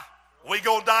die. We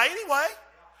gonna die anyway.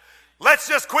 Let's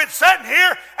just quit sitting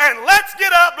here and let's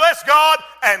get up, bless God,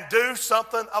 and do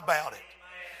something about it.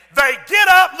 They get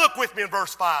up, look with me in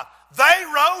verse 5. They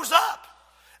rose up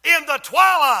in the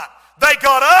twilight. They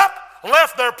got up,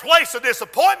 left their place of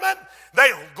disappointment.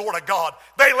 Glory to God.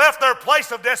 They left their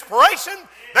place of desperation.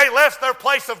 They left their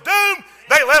place of doom.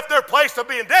 They left their place of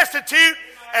being destitute,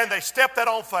 and they stepped out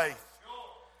on faith.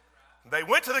 They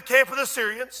went to the camp of the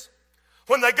Syrians.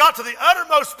 When they got to the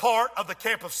uttermost part of the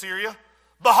camp of Syria,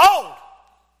 behold,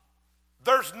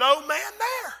 there's no man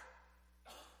there.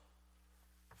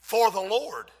 For the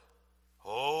Lord,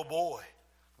 oh boy,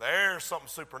 there's something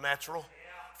supernatural.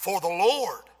 For the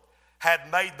Lord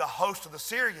had made the host of the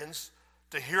Syrians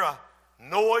to hear a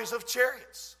noise of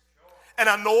chariots and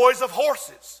a noise of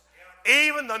horses,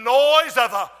 even the noise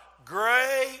of a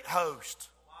great host.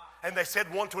 And they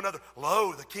said one to another,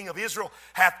 lo, the king of Israel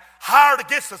hath hired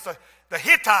against us the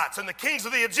Hittites and the kings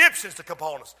of the Egyptians to come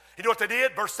upon us. You know what they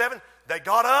did? Verse 7, they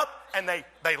got up and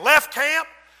they left camp.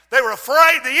 They were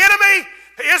afraid the enemy,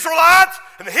 the Israelites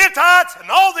and the Hittites and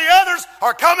all the others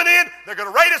are coming in. They're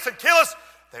going to raid us and kill us.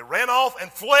 They ran off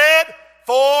and fled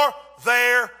for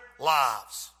their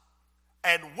lives.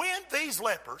 And when these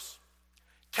lepers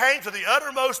came to the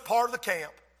uttermost part of the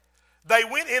camp, they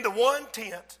went into one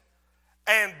tent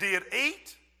and did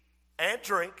eat and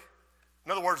drink.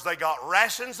 In other words, they got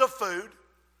rations of food.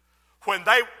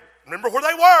 Remember where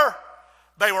they were?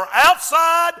 They were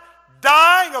outside,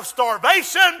 dying of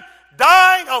starvation,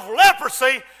 dying of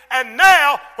leprosy, and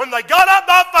now, when they got up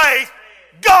by faith,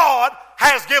 God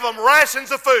has given them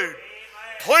rations of food.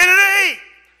 Plenty to eat,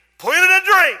 plenty to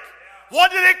drink.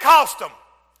 What did it cost them?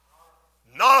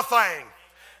 Not a thing.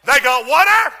 They got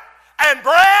water and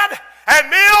bread and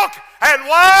milk and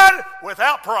wine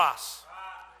without price.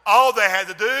 All they had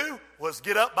to do was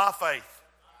get up by faith.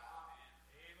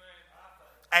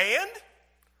 And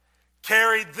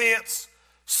carried thence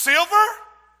silver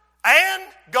and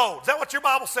gold. Is that what your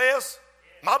Bible says?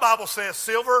 My Bible says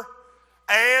silver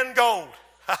and gold.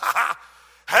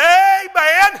 Hey,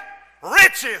 man,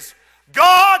 riches.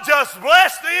 God just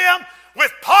blessed them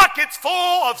with pockets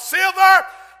full of silver,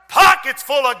 pockets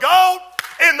full of gold.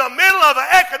 In the middle of an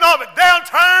economic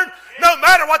downturn, no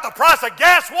matter what the price of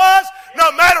gas was,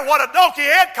 no matter what a donkey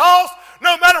head cost,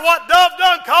 no matter what Dove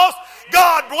Dung cost,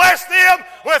 God blessed them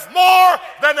with more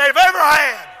than they've ever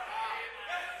had.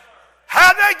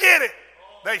 How'd they get it?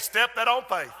 They stepped out on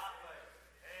faith.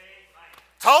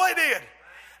 That's all they did.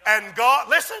 And God,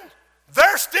 listen,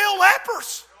 they're still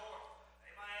lepers.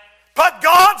 But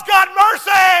God's got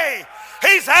mercy.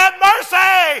 He's had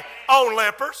mercy on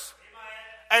lepers.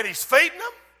 And He's feeding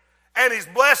them. And He's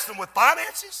blessed them with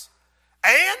finances.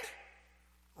 And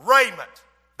raiment.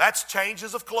 That's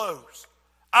changes of clothes.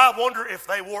 I wonder if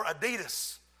they wore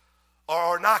Adidas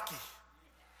or Nike.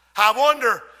 I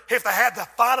wonder if they had the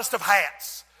finest of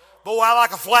hats. Boy, I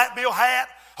like a flat bill hat,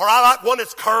 or I like one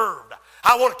that's curved.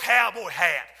 I want a cowboy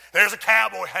hat. There's a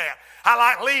cowboy hat. I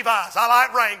like Levi's. I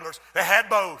like Wranglers. They had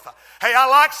both. Hey, I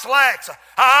like slacks.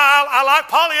 I like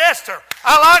polyester.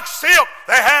 I like silk.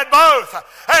 They had both.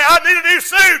 Hey, I need a new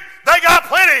suit. They got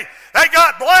plenty. They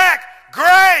got black,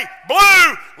 gray,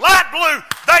 blue, light blue.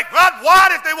 They got white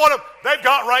if they want them. They've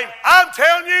got rain. I'm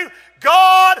telling you,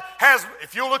 God has,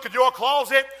 if you look at your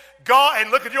closet, God, and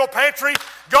look at your pantry,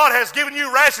 God has given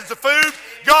you rations of food.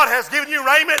 God has given you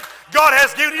raiment. God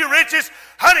has given you riches.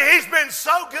 Honey, He's been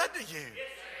so good to you.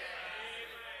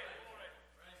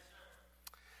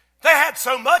 They had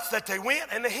so much that they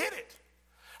went and they hid it.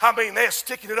 I mean, they're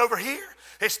sticking it over here.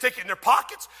 They stick it in their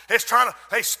pockets. They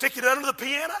stick it under the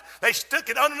piano. They stick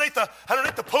it underneath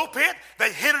the pulpit.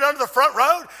 They hid it under the front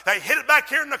row. They hid it back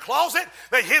here in the closet.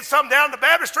 They hid some down the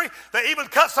baptistry. They even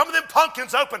cut some of them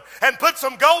pumpkins open and put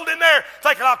some gold in there,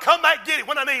 thinking I'll come back and get it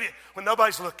when I need it, when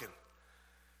nobody's looking.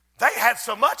 They had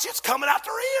so much, it's coming out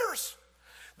their ears.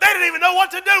 They didn't even know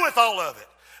what to do with all of it.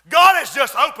 God has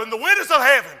just opened the windows of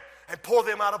heaven and poured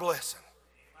them out a blessing.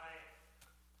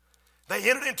 They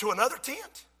entered into another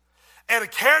tent and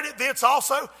carried it thence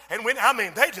also. And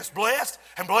they just blessed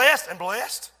and blessed and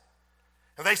blessed.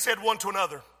 And they said one to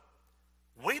another,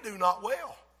 we do not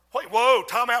well. Wait, whoa,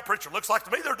 time out, preacher. Looks like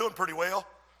to me they're doing pretty well.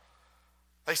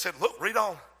 They said, look, read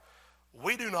on.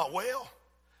 We do not well.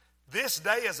 This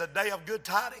day is a day of good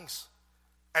tidings,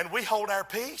 and we hold our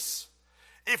peace.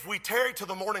 If we tarry to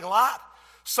the morning light,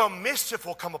 some mischief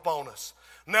will come upon us.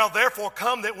 Now therefore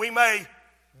come that we may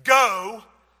go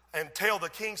and tell the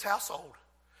king's household.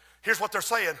 Here's what they're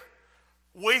saying.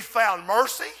 We found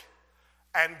mercy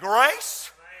and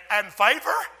grace and favor,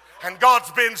 and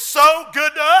God's been so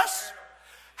good to us.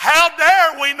 How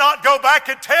dare we not go back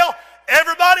and tell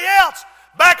everybody else?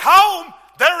 Back home,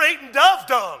 they're eating dove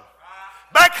dung.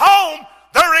 Back home,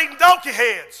 they're eating donkey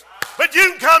heads. But you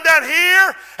can come down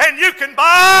here and you can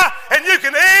buy and you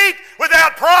can eat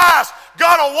without price.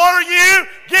 God will water you,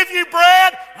 give you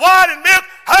bread, wine, and milk.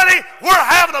 Honey, we're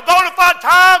having a bona fide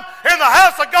time in the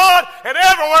house of God, and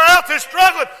everywhere else is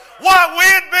struggling. Why,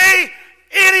 we'd be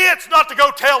idiots not to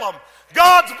go tell them.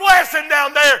 God's blessing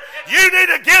down there. You need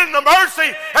to get in the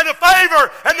mercy and the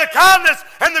favor and the kindness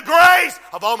and the grace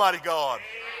of Almighty God.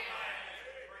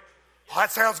 Well,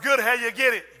 that sounds good. How you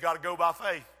get it? You got to go by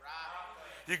faith.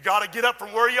 You got to get up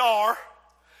from where you are.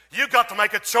 You got to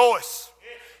make a choice.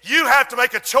 You have to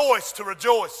make a choice to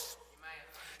rejoice.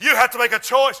 You have to make a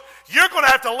choice. You're going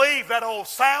to have to leave that old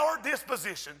sour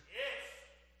disposition.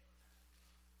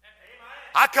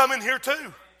 I come in here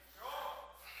too.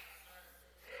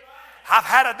 I've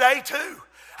had a day too.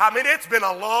 I mean, it's been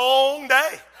a long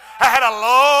day. I had a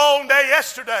long day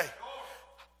yesterday.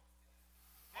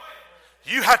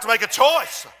 You have to make a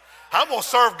choice. I'm going to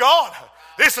serve God.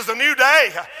 This is a new day.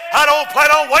 I don't plan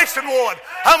on wasting one.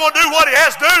 I'm going to do what He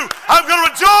has to do. I'm going to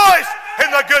rejoice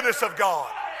in the goodness of God.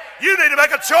 You need to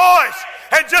make a choice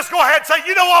and just go ahead and say,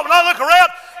 you know what, when I look around,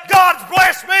 God's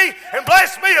blessed me and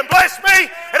blessed me and blessed me.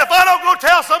 And if I don't go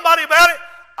tell somebody about it,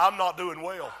 I'm not doing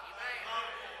well.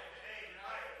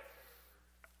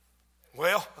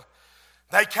 Well,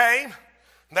 they came,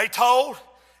 and they told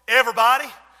everybody,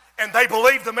 and they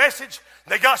believed the message.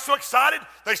 They got so excited,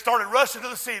 they started rushing to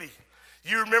the city.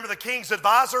 You remember the king's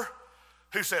advisor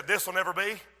who said, this will never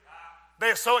be? They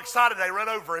were so excited they ran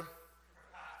over him,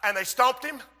 and they stomped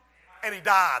him, and he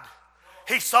died.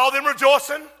 He saw them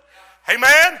rejoicing.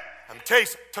 Amen? And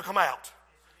took him out.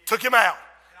 Took him out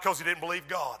because he didn't believe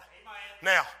God.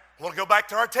 Now, I want to go back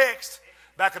to our text,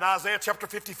 back in Isaiah chapter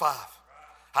 55.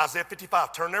 Isaiah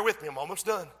 55. Turn there with me. I'm almost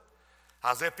done.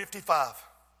 Isaiah 55.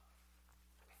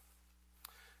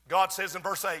 God says in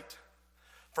verse 8,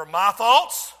 for my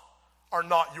thoughts are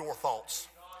not your thoughts.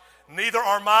 Neither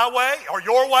are my way or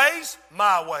your ways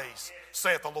my ways,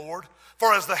 saith the Lord.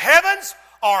 For as the heavens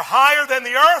are higher than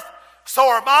the earth, so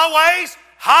are my ways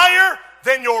higher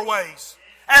than your ways,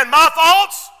 and my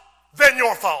thoughts than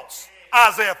your thoughts.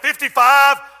 Isaiah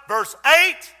 55, verse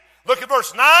 8. Look at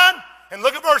verse 9 and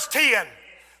look at verse 10.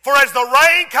 For as the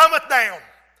rain cometh down,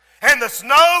 and the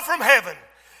snow from heaven,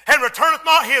 and returneth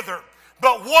not hither,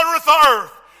 but watereth the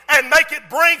earth, and make it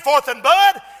bring forth and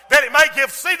bud, that it may give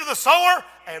seed to the sower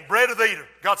and bread to the eater.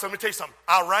 God said, let me tell you something.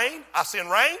 I send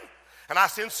rain, and I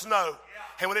send snow.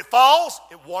 And when it falls,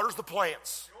 it waters the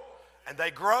plants, and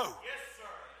they grow.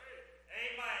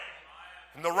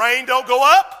 And the rain don't go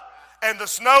up, and the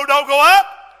snow don't go up,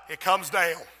 it comes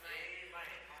down.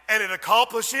 And it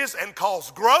accomplishes and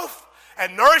causes growth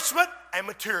and nourishment and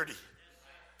maturity.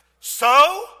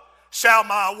 So shall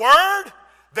my word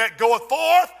that goeth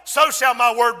forth, so shall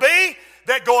my word be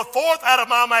that goeth forth out of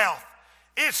my mouth.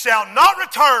 It shall not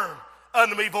return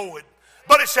unto me void,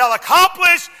 but it shall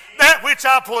accomplish that which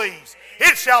I please.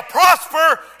 It shall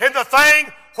prosper in the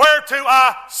thing whereto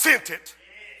I sent it.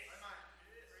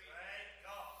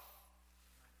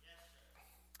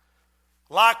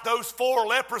 Like those 4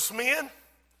 leprous men,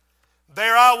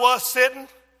 there I was sitting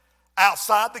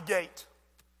outside the gate,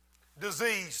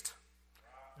 diseased,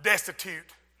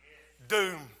 destitute,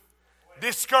 doomed,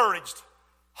 discouraged,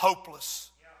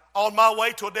 hopeless, on my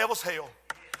way to a devil's hell.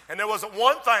 And there wasn't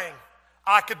one thing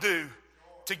I could do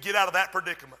to get out of that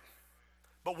predicament.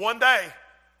 But one day,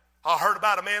 I heard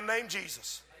about a man named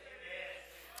Jesus.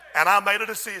 And I made a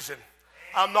decision.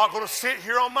 I'm not going to sit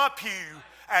here on my pew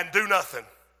and do nothing.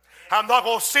 I'm not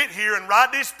going to sit here and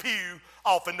ride this pew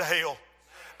off into hell.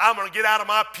 I'm going to get out of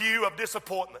my pew of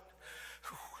disappointment.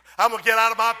 I'm going to get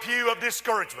out of my pew of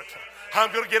discouragement.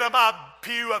 I'm going to get out of my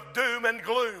pew of doom and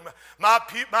gloom. My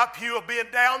pew of being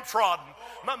downtrodden.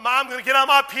 I'm going to get out of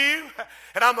my pew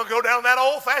and I'm going to go down that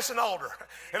old-fashioned altar.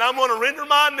 And I'm going to render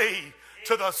my knee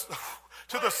to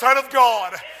the Son of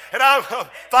God. And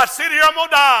if I sit here, I'm going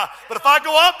to die. But if I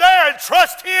go up there and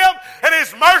trust Him and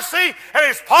His mercy and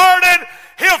His pardon,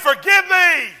 He'll forgive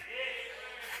me.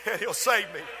 And He'll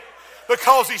save me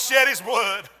because He shed His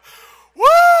blood.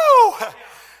 Woo!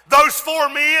 Those 4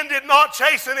 men did not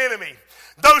chase an enemy.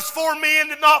 Those 4 men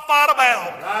did not fight a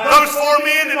battle. Those 4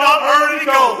 men did not earn any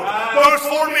gold. Those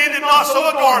 4 men did not sew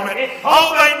a garment.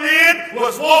 All they did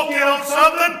was walk in on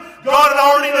something God had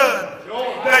already done.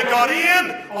 They got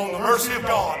in on the mercy of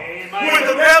God. When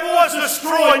the devil was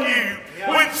destroying you,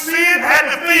 when sin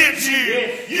had defeated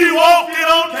you, you walked in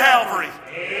on Calvary.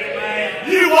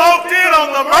 You walked in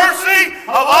on the mercy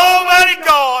of Almighty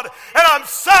God, and I'm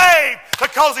saved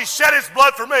because He shed His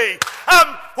blood for me.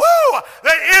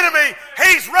 The enemy,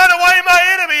 he's run away, my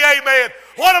enemy, amen.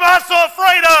 What am I so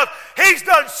afraid of? He's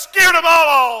done scared them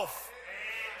all off.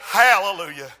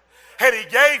 Hallelujah. And He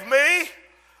gave me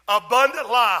abundant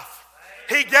life.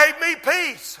 He gave me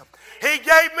peace. He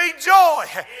gave me joy.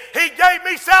 He gave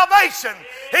me salvation.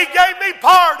 He gave me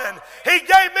pardon. He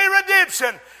gave me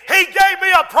redemption. He gave me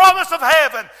a promise of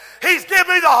heaven. He's given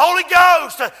me the Holy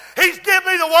Ghost. He's given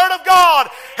me the Word of God.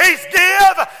 He's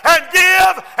give and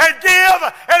give and give,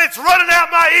 and it's running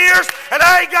out my ears, and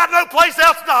I ain't got no place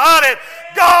else to hide it.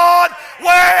 God,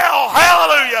 well,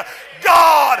 hallelujah,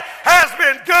 God has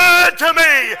been good to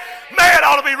me. Man, I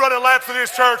ought to be running laps in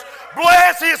this church.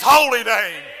 Bless His holy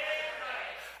name.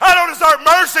 I don't deserve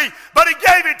mercy, but He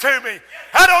gave it to me.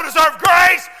 I don't deserve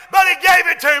grace, but He gave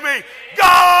it to me.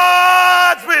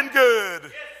 God's been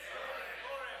good.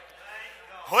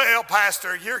 Well,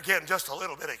 Pastor, you're getting just a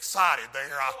little bit excited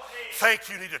there. I think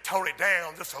you need to tone it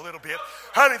down just a little bit.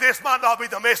 Honey, this might not be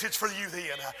the message for you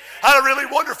then. I really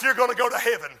wonder if you're going to go to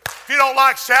heaven. If you don't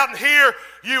like shouting here,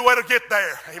 you better get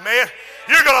there. Amen.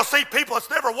 You're going to see people that's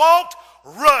never walked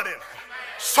running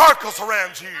circles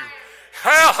around you.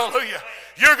 Hallelujah.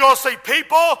 You're going to see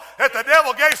people that the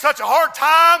devil gave such a hard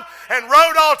time and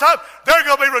rode all the time. They're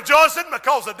going to be rejoicing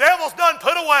because the devil's done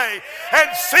put away and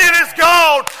sin is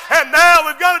gone. And now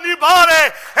we've got a new body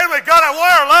and we've got our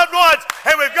loved ones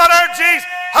and we've got our Jesus.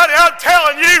 Honey, I'm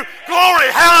telling you,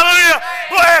 glory, hallelujah,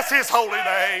 bless His holy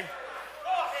name.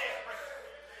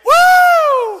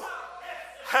 Woo!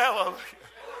 Hallelujah.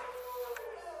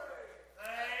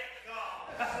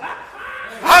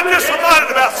 I'm just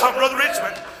reminded about something, Brother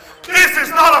Richmond. This is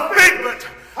not a figment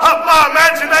of my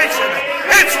imagination.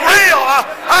 It's real.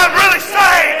 I'm really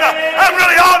saved. I'm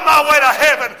really on my way to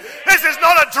heaven. This is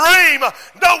not a dream.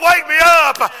 Don't wake me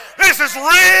up. This is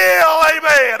real.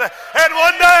 Amen. And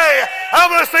one day, I'm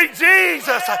going to see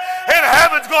Jesus in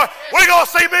heaven's glory. We're going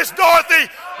to see Miss Dorothy.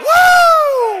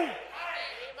 Woo!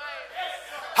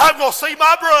 I'm going to see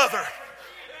my brother.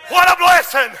 What a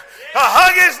blessing.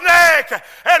 Hug his neck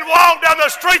and walk down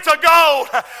the streets of gold.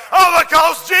 Oh,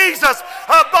 because Jesus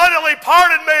abundantly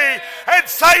pardoned me and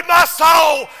saved my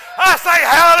soul. I say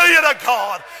hallelujah to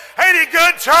God. Ain't He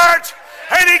good, church?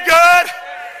 Ain't He good?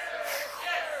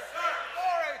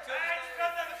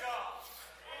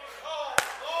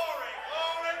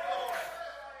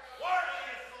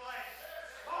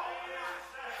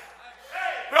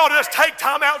 We ought to just take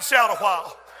time out and shout a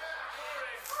while.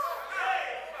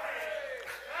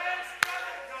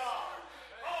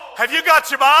 Have you got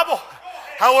your Bible?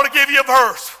 I want to give you a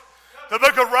verse. The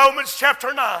book of Romans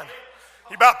chapter 9.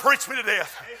 You about preached me to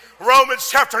death. Romans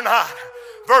chapter 9,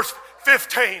 verse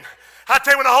 15. I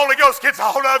tell you, when the Holy Ghost gets a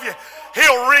hold of you,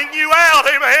 He'll wring you out,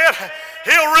 amen.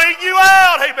 He'll wring you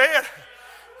out, amen.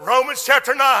 Romans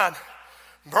chapter 9,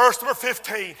 verse number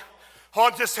 15. Oh,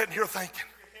 I'm just sitting here thinking.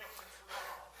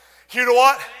 You know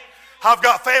what? I've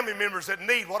got family members that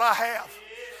need what I have.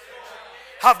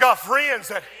 I've got friends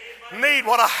that need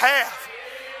what I have.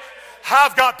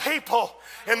 I've got people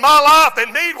in my life that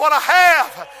need what I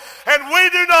have. And we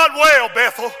do not well,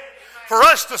 Bethel, for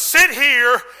us to sit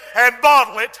here and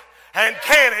bottle it and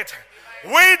can it.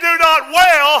 We do not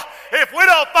well if we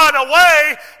don't find a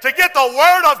way to get the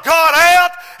Word of God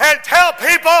out and tell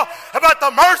people about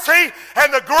the mercy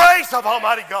and the grace of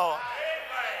Almighty God.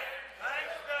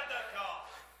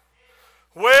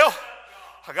 Well,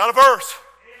 I got a verse.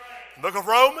 The book of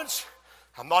Romans.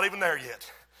 I'm not even there yet.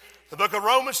 The book of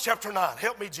Romans chapter 9.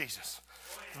 Help me, Jesus.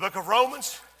 The book of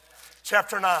Romans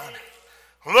chapter 9.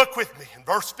 Look with me in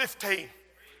verse 15.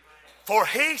 For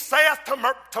he saith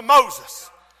to Moses,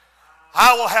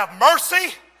 I will have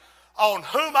mercy on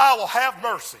whom I will have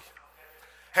mercy.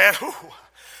 And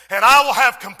I will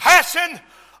have compassion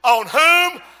on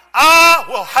whom I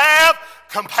will have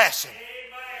compassion.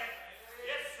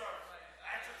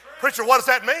 Preacher, what does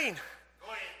that mean?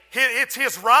 It's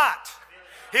his right.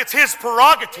 It's his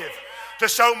prerogative to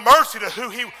show mercy to who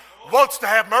he wants to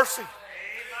have mercy.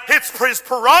 It's his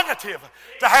prerogative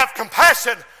to have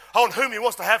compassion on whom he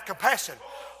wants to have compassion.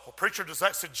 Well, preacher, does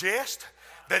that suggest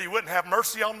that he wouldn't have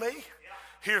mercy on me?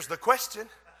 Here's the question.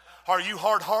 Are you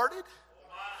hard-hearted?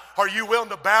 Are you willing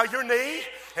to bow your knee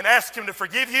and ask him to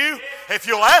forgive you? If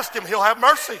you'll ask him, he'll have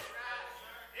mercy.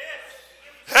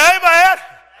 Amen.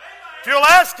 If you'll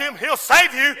ask him, he'll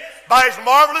save you by his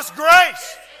marvelous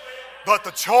grace. But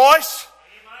the choice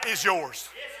is yours.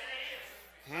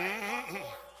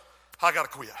 I got to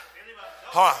quit.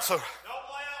 All right, so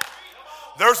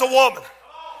there's a woman.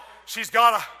 She's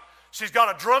got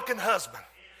a drunken husband.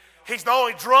 He's not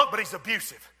only drunk, but he's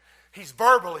abusive. He's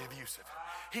verbally abusive.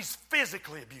 He's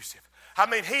physically abusive. I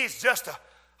mean, he's just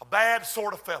a bad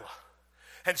sort of fella.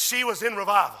 And she was in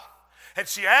revival. And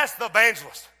she asked the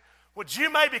evangelist, would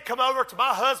you maybe come over to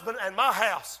my husband and my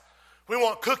house? We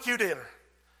want to cook you dinner.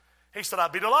 He said,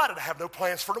 I'd be delighted. I have no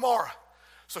plans for tomorrow.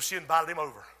 So she invited him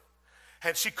over.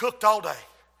 And she cooked all day.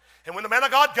 And when the man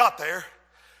of God got there,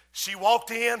 she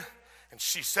walked in and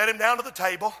she set him down to the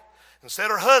table and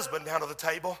set her husband down to the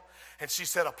table. And she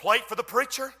set a plate for the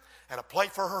preacher and a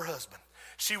plate for her husband.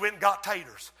 She went and got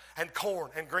taters and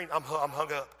corn and green, I'm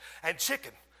hung up, and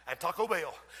chicken and Taco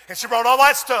Bell. And she brought all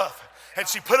that stuff and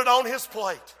she put it on his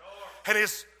plate. And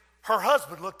her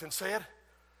husband looked and said,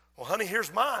 well, honey,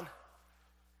 here's mine.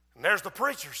 And there's the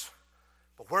preacher's.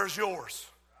 But where's yours?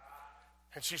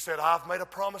 And she said, I've made a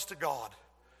promise to God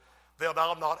that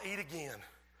I'll not eat again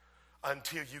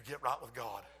until you get right with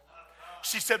God.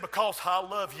 She said, because I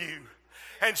love you.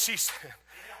 And she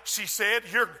said,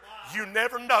 you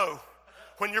never know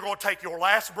when you're going to take your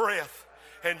last breath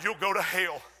and you'll go to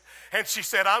hell. And she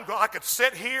said, I could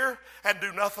sit here and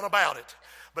do nothing about it.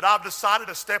 But I've decided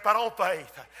to step out on faith,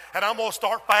 and I'm going to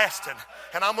start fasting,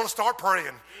 and I'm going to start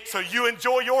praying. So you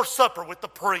enjoy your supper with the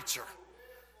preacher,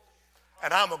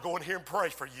 and I'm going to go in here and pray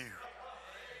for you.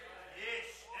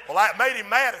 Well, that made him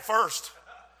mad at first,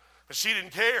 but she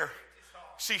didn't care.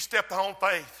 She stepped out on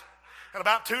faith. And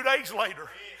about 2 days later,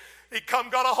 he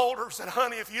got a hold of her and said,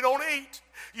 honey, if you don't eat,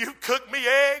 you cook me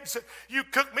eggs, you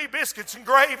cook me biscuits and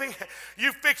gravy,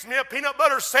 you fix me a peanut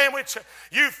butter sandwich,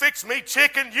 you fix me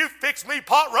chicken, you fix me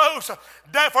pot roast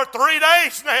for 3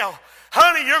 days now.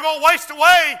 Honey, you're going to waste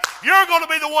away. You're going to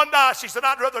be the one to die. She said,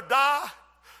 I'd rather die.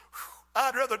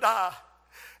 I'd rather die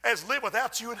as live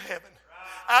without you in heaven.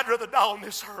 I'd rather die on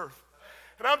this earth.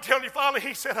 And I'm telling you, finally,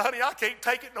 he said, honey, I can't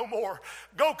take it no more.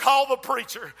 Go call the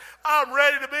preacher. I'm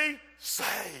ready to be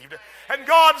saved. And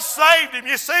God saved him.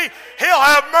 You see, he'll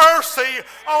have mercy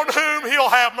on whom he'll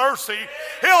have mercy.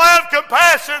 He'll have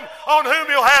compassion on whom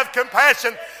he'll have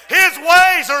compassion. His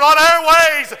ways are not our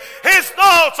ways. His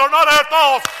thoughts are not our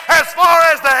thoughts. As far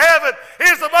as the heaven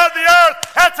is above the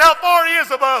earth, that's how far he is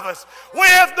above us. We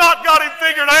have not got him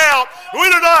figured out. We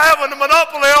do not have a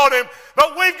monopoly on him.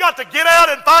 But we've got to get out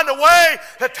and find a way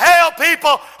to tell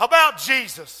people about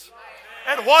Jesus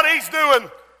and what he's doing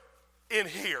in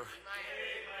here.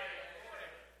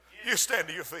 You stand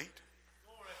to your feet.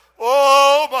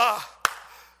 Oh my,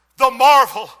 the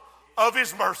marvel of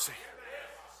his mercy.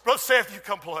 Brother Seth, you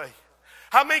come play.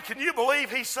 I mean, can you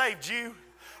believe he saved you,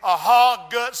 a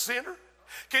hog gut sinner?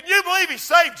 Can you believe he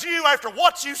saved you after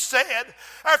what you said,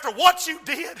 after what you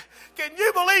did? Can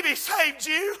you believe he saved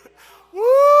you? Woo!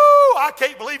 I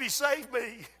can't believe he saved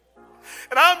me.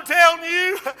 And I'm telling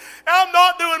you, I'm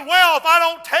not doing well if I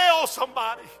don't tell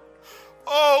somebody.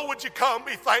 Oh, would you come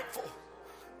be thankful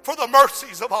for the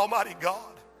mercies of Almighty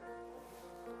God?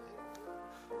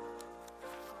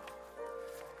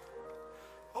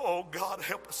 Oh, God,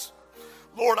 help us.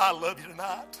 Lord, I love you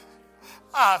tonight.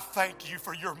 I thank you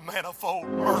for your manifold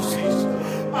mercies.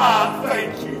 I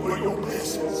thank you for your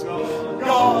blessings.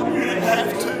 God, you didn't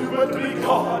have to, but to be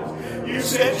God, you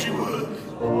said you would.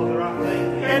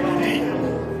 And you did.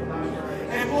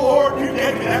 And Lord, you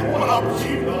gave me that one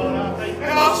opportunity.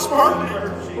 And I spurned it.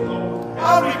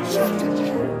 I rejected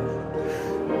you.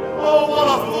 Oh, what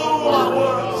a fool I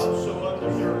was.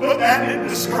 But that didn't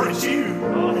discourage you.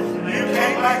 You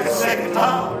came back a second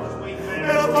time.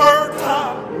 And a third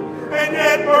time. And you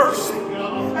had mercy.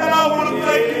 And I want to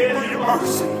thank you for your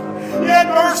mercy. You had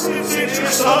mercy and sent your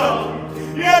Son.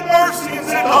 You had mercy and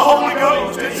sent the Holy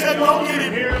Ghost and said, go get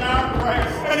him.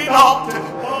 And he knocked it.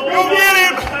 Go get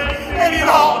him. And he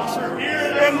knocked.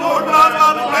 And Lord, when I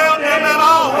finally found him that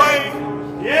hallway,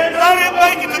 and I didn't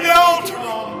make it to the altar,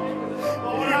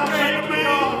 you came to me.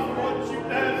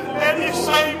 And you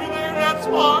saved me there in that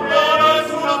spot. God, I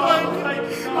just want to thank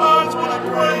you. I just want to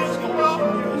praise you,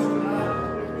 God.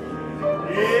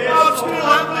 I'm still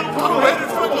at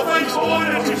from the face boy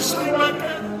that you see back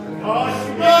there.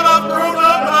 God, I've grown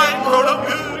up, but I ain't grown up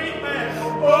good.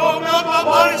 Oh, God, my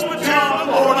body's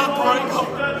maturing, Lord, I pray, God.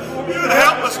 You'd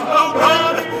help us, oh,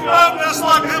 God. I'm just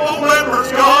like them old lepers,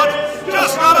 God.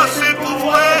 Just got a sinful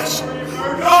flesh.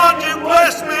 God, you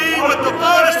blessed me with the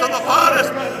finest of the finest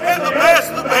and the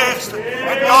best of the best.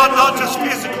 And God, not just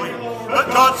physically, but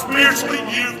God, spiritually,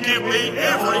 you've given me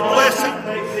every blessing.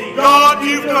 God,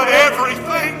 you've done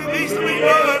everything that needs to be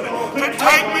done to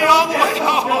take me all the way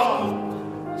home.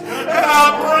 And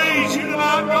I praise you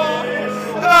tonight, God.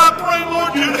 And I pray,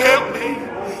 Lord, you'd help me,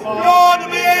 God, to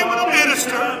be able to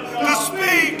minister, to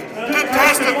speak, to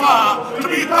testify, to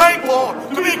be thankful,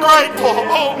 to be grateful.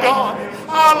 Oh, God,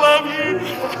 I love you.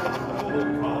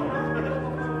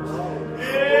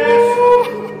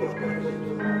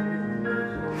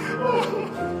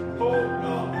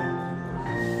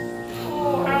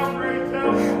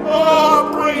 Oh,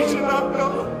 I praise you,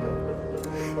 God.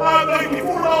 I thank you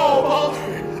for it all, Father.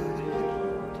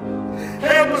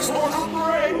 Help us, Lord, I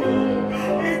pray.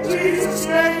 In Jesus'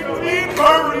 name, to be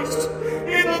encouraged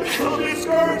in the middle of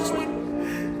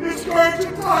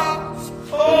discouraging times.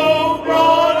 Oh,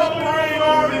 God, I pray,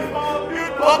 Lord,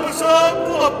 you'd pump us up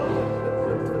full of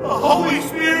the Holy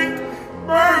Spirit,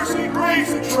 mercy,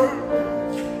 grace, and truth.